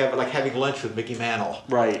you have like having lunch with Mickey Mantle,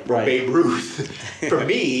 right, or Babe Ruth. For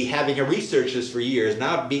me, having researched this for years,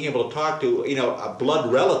 now being able to talk to a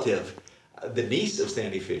blood relative, the niece of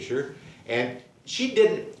Stanley Fisher, and she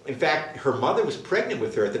didn't. In fact, her mother was pregnant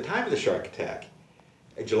with her at the time of the shark attack,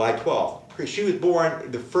 July 12th. She was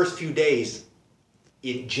born the first few days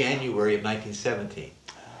in January of 1917.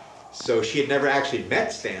 So she had never actually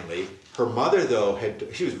met Stanley. Her mother, though,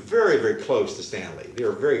 she was very, very close to Stanley. They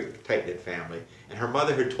were a very tight-knit family. And her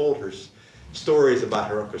mother had told her stories about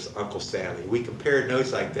her Uncle Stanley. We compared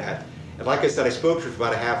notes like that. And like I said, I spoke to her for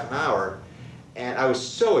about a half an hour, and I was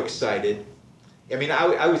so excited. I mean,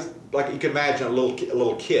 I was, like you can imagine, a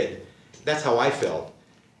little kid. That's how I felt.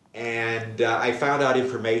 And I found out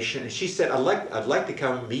information, and she said, I'd like to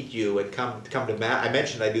come meet you and come to Matt. I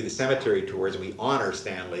mentioned I do the cemetery tours, and we honor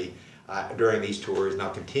Stanley during these tours, and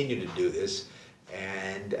I'll continue to do this.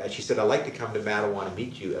 And she said, I'd like to come to Mattawan and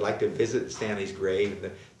meet you. I'd like to visit Stanley's grave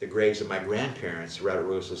and the graves of my grandparents right at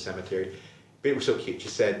Roseville Cemetery. But it was so cute. She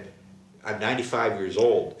said, I'm 95 years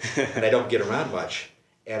old, and I don't get around much.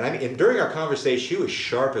 And I mean, and during our conversation, she was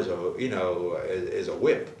sharp as a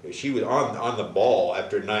whip. She was on the ball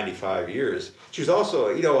after 95 years. She was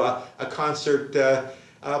also, a concert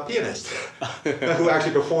pianist who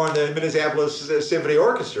actually performed the Minneapolis Symphony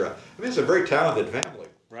Orchestra. I mean, it's a very talented family.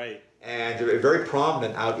 Right. And very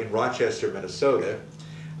prominent out in Rochester, Minnesota,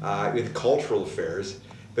 in cultural affairs.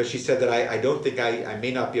 But she said that I don't think I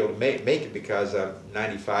may not be able to make it because I'm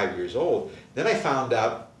 95 years old. Then I found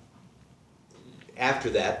out after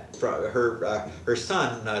that, her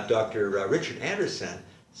son, Dr. Richard Anderson,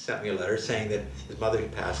 sent me a letter saying that his mother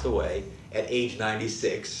had passed away at age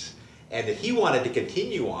 96, and that he wanted to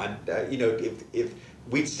continue on. If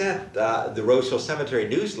we'd sent the Roseville Cemetery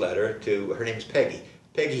newsletter to, her name's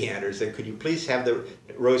Peggy Anderson, could you please have the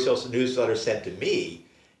Roseville newsletter sent to me?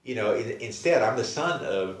 Instead, I'm the son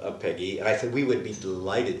of Peggy, and I said we would be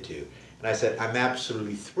delighted to. And I said, I'm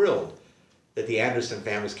absolutely thrilled that the Anderson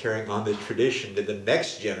family is carrying on this tradition to the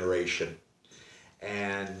next generation.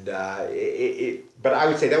 And but I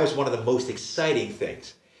would say that was one of the most exciting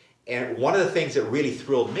things. And one of the things that really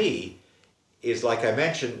thrilled me is, like I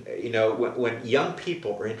mentioned, when young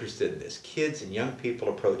people are interested in this, kids and young people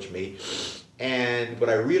approach me, and what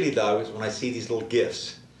I really love is when I see these little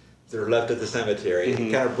gifts that are left at the cemetery. Mm-hmm.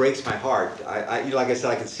 It kind of breaks my heart. Like I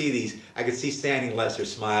said, I could see Stanley and Lester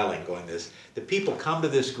smiling, going this. The people come to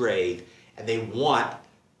this grave, and they want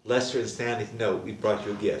Lester and Stanley to know we brought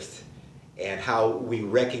you a gift, and how we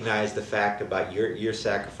recognize the fact about your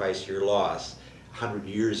sacrifice, your loss 100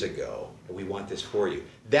 years ago, and we want this for you.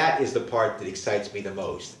 That is the part that excites me the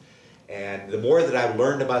most. And the more that I've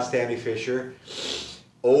learned about Stanley Fisher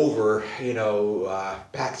over,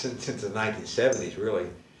 back since the 1970s, really,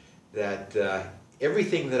 that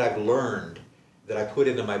everything that I've learned, that I put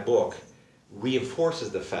into my book,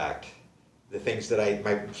 reinforces the fact, the things that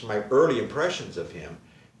my early impressions of him,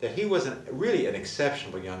 that he was really an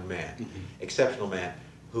exceptional young man, mm-hmm. exceptional man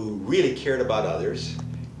who really cared about others,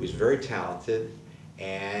 was very talented,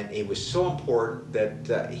 and it was so important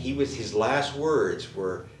that his last words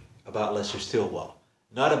were about Lester Stillwell,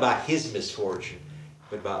 not about his misfortune,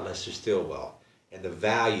 but about Lester Stillwell and the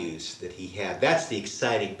values that he had. That's the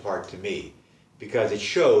exciting part to me, because it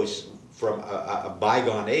shows from a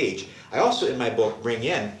bygone age. I also, in my book, bring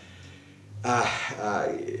in,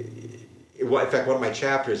 in fact, one of my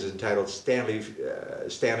chapters is entitled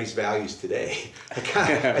Stanley's Values Today.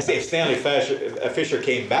 I say if Stanley Fisher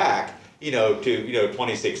came back, to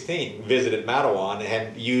 2016, visited Mattawan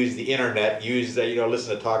and used the internet,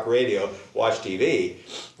 listen to talk radio, watch TV,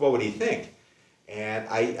 what would he think? And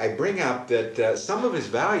I bring up that some of his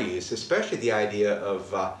values, especially the idea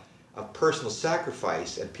of personal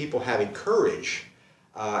sacrifice and people having courage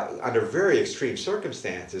under very extreme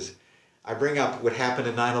circumstances, I bring up what happened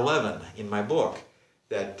in 9/11 in my book,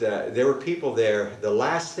 that there were people there, the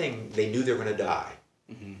last thing, they knew they were going to die.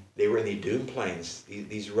 Mm-hmm. They were in the doomed planes.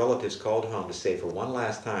 These relatives called home to say for one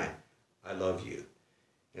last time, I love you.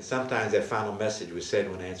 And sometimes that final message was said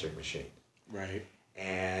to an answering machine. Right.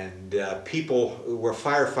 And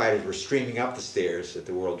firefighters were streaming up the stairs at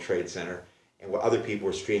the World Trade Center, and other people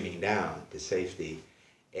were streaming down to safety.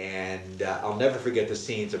 And I'll never forget the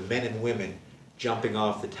scenes of men and women jumping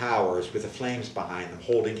off the towers with the flames behind them,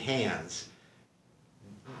 holding hands,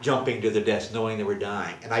 jumping to their deaths, knowing they were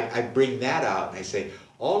dying. And I bring that out, and I say,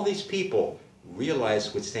 all these people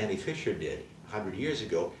realized what Stanley Fisher did 100 years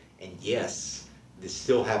ago, and yes, this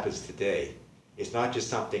still happens today. It's not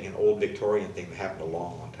just an old Victorian thing that happened a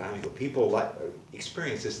long, long time ago. People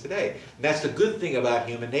experience this today. And that's the good thing about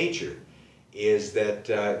human nature, is that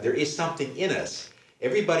there is something in us.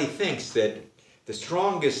 Everybody thinks that the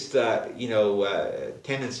strongest,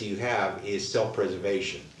 tendency you have is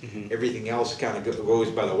self-preservation. Mm-hmm. Everything else kind of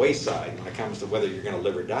goes by the wayside when it comes to whether you're going to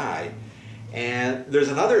live or die. And there's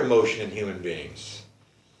another emotion in human beings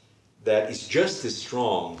that is just as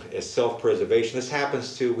strong as self-preservation. This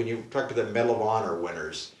happens to when you talk to the Medal of Honor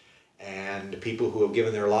winners and people who have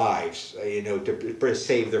given their lives, to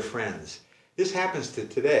save their friends. This happens to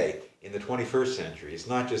today in the 21st century. It's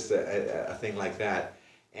not just a thing like that.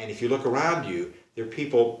 And if you look around you, there are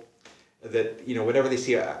people that, whenever they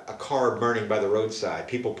see a car burning by the roadside,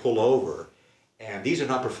 people pull over. And these are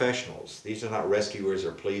not professionals. These are not rescuers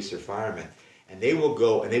or police or firemen. And they will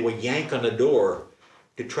go and they will yank on the door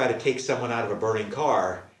to try to take someone out of a burning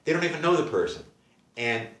car. They don't even know the person.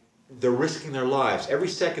 And they're risking their lives. Every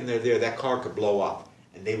second they're there, that car could blow up.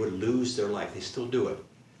 And they would lose their life. They still do it.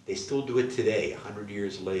 They still do it today, 100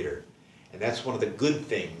 years later. And that's one of the good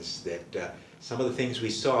things that some of the things we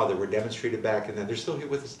saw that were demonstrated back then, they're still here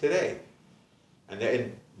with us today.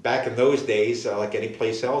 And back in those days, like any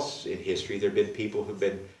place else in history, there have been people who've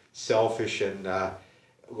been selfish and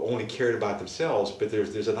only cared about themselves. But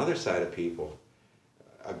there's another side of people,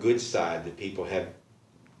 a good side that people have,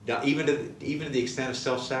 even to the extent of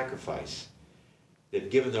self-sacrifice. They've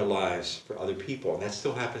given their lives for other people, and that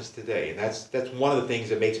still happens today. And that's one of the things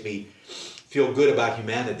that makes me feel good about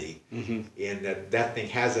humanity. Mm-hmm. In that thing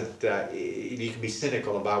hasn't. You can be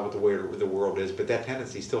cynical about what the world is, but that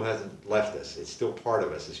tendency still hasn't left us. It's still part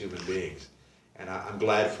of us as human beings, and I'm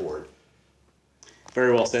glad for it.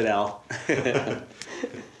 Very well said, Al.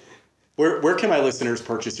 Where can my listeners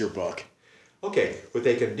purchase your book? Okay, what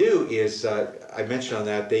they can do is I mentioned on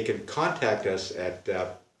that they can contact us at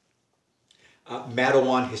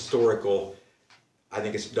MWHE Historical. I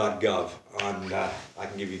think it's .gov. I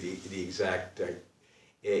can give you the exact.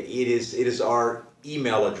 It is our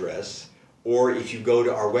email address, or if you go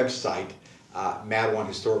to our website,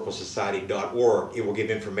 MWHEhistoricalsociety.org, it will give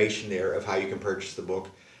information there of how you can purchase the book.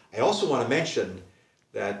 I also want to mention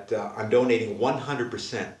that I'm donating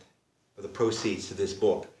 100% of the proceeds to this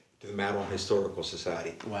book to the MWHE Historical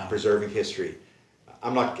Society, wow. Preserving History.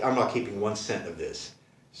 I'm not keeping 1 cent of this.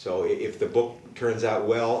 So if the book turns out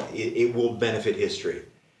well, it will benefit history.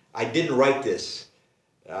 I didn't write this.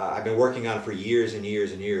 I've been working on it for years and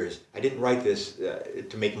years and years. I didn't write this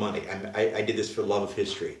to make money. I did this for love of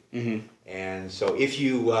history. Mm-hmm. And so if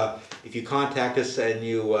you contact us and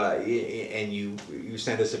you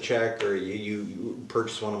send us a check or you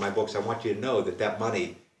purchase one of my books, I want you to know that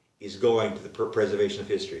money is going to the preservation of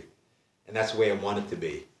history, and that's the way I want it to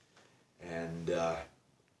be. And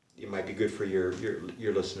it might be good for your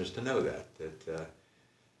listeners to know that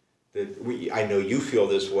I know you feel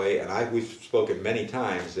this way, and we've spoken many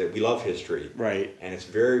times that we love history, right? And it's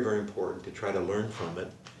very, very important to try to learn from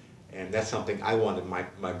it, and that's something I wanted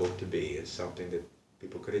my book to be. It's something that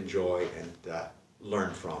people could enjoy and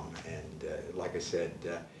learn from. And like I said,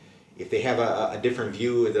 if they have a different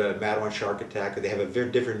view of the MWHE shark attack, or they have a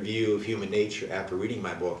very different view of human nature after reading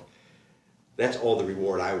my book, that's all the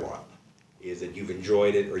reward I want. Is that you've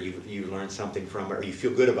enjoyed it, or you've learned something from it, or you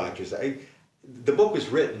feel good about yourself. The book was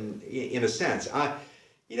written in a sense. I'm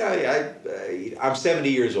 70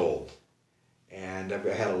 years old, and I've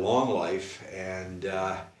had a long life, and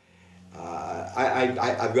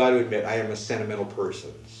I've got to admit I am a sentimental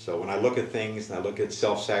person. So when I look at things and I look at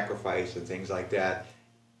self-sacrifice and things like that,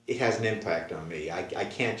 it has an impact on me. I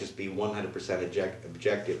can't just be 100%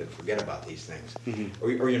 objective and forget about these things, mm-hmm.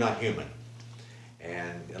 or you're not human.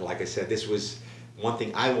 And like I said, this was one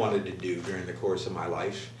thing I wanted to do during the course of my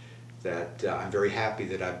life, that I'm very happy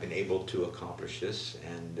that I've been able to accomplish this.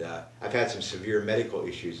 And I've had some severe medical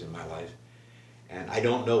issues in my life. And I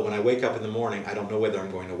don't know, when I wake up in the morning, I don't know whether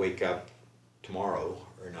I'm going to wake up tomorrow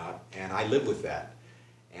or not. And I live with that.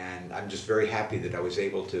 And I'm just very happy that I was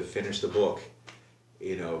able to finish the book,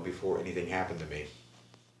 before anything happened to me.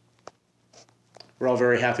 We're all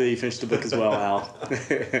very happy that you finished the book as well, Al.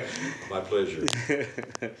 My pleasure.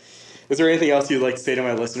 Is there anything else you'd like to say to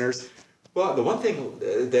my listeners? Well, the one thing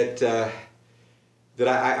that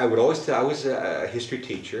I would always tell, I was a history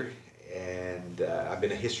teacher, and I've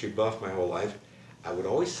been a history buff my whole life. I would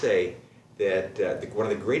always say that one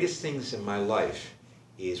of the greatest things in my life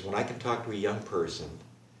is when I can talk to a young person,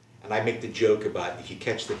 and I make the joke about, if you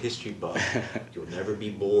catch the history buff, you'll never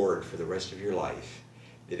be bored for the rest of your life.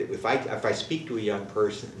 That if I speak to a young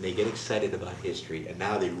person and they get excited about history, and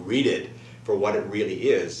now they read it for what it really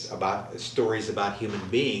is, about stories about human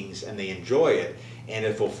beings, and they enjoy it, and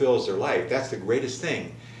it fulfills their life, that's the greatest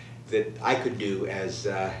thing that I could do as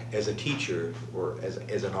a teacher, or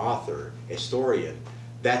as an author, historian.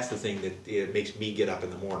 That's the thing that makes me get up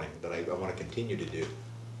in the morning, that I want to continue to do.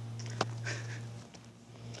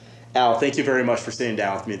 Al, thank you very much for sitting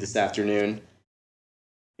down with me this afternoon.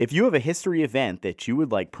 If you have a history event that you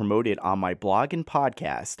would like promoted on my blog and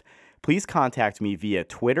podcast, please contact me via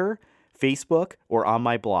Twitter, Facebook, or on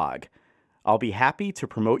my blog. I'll be happy to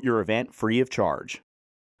promote your event free of charge.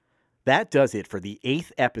 That does it for the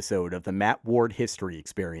 8th episode of the Matt Ward History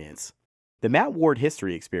Experience. The Matt Ward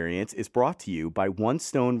History Experience is brought to you by One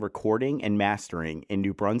Stone Recording and Mastering in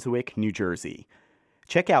New Brunswick, New Jersey.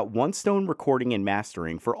 Check out One Stone Recording and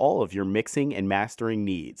Mastering for all of your mixing and mastering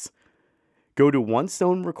needs. Go to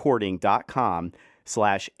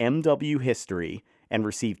onestonerecording.com/MWHistory and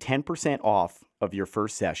receive 10% off of your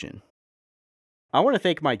first session. I want to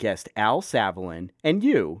thank my guest Al Savalin and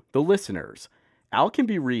you, the listeners. Al can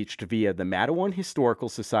be reached via the MWHE Historical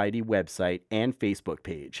Society website and Facebook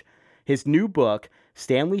page. His new book,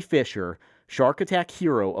 Stanley Fisher, Shark Attack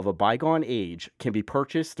Hero of a Bygone Age, can be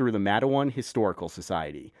purchased through the MWHE Historical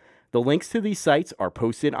Society. The links to these sites are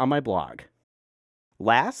posted on my blog.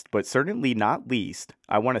 Last, but certainly not least,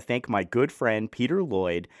 I want to thank my good friend Peter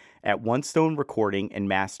Lloyd at One Stone Recording and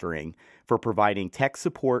Mastering for providing tech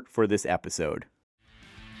support for this episode.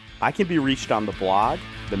 I can be reached on the blog,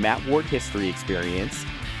 the Matt Ward History Experience,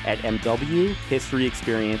 at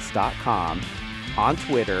MWHistoryExperience.com, on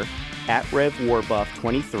Twitter, at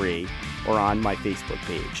RevWarbuff23, or on my Facebook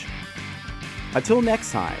page. Until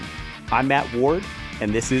next time, I'm Matt Ward,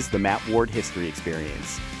 and this is the Matt Ward History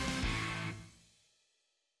Experience.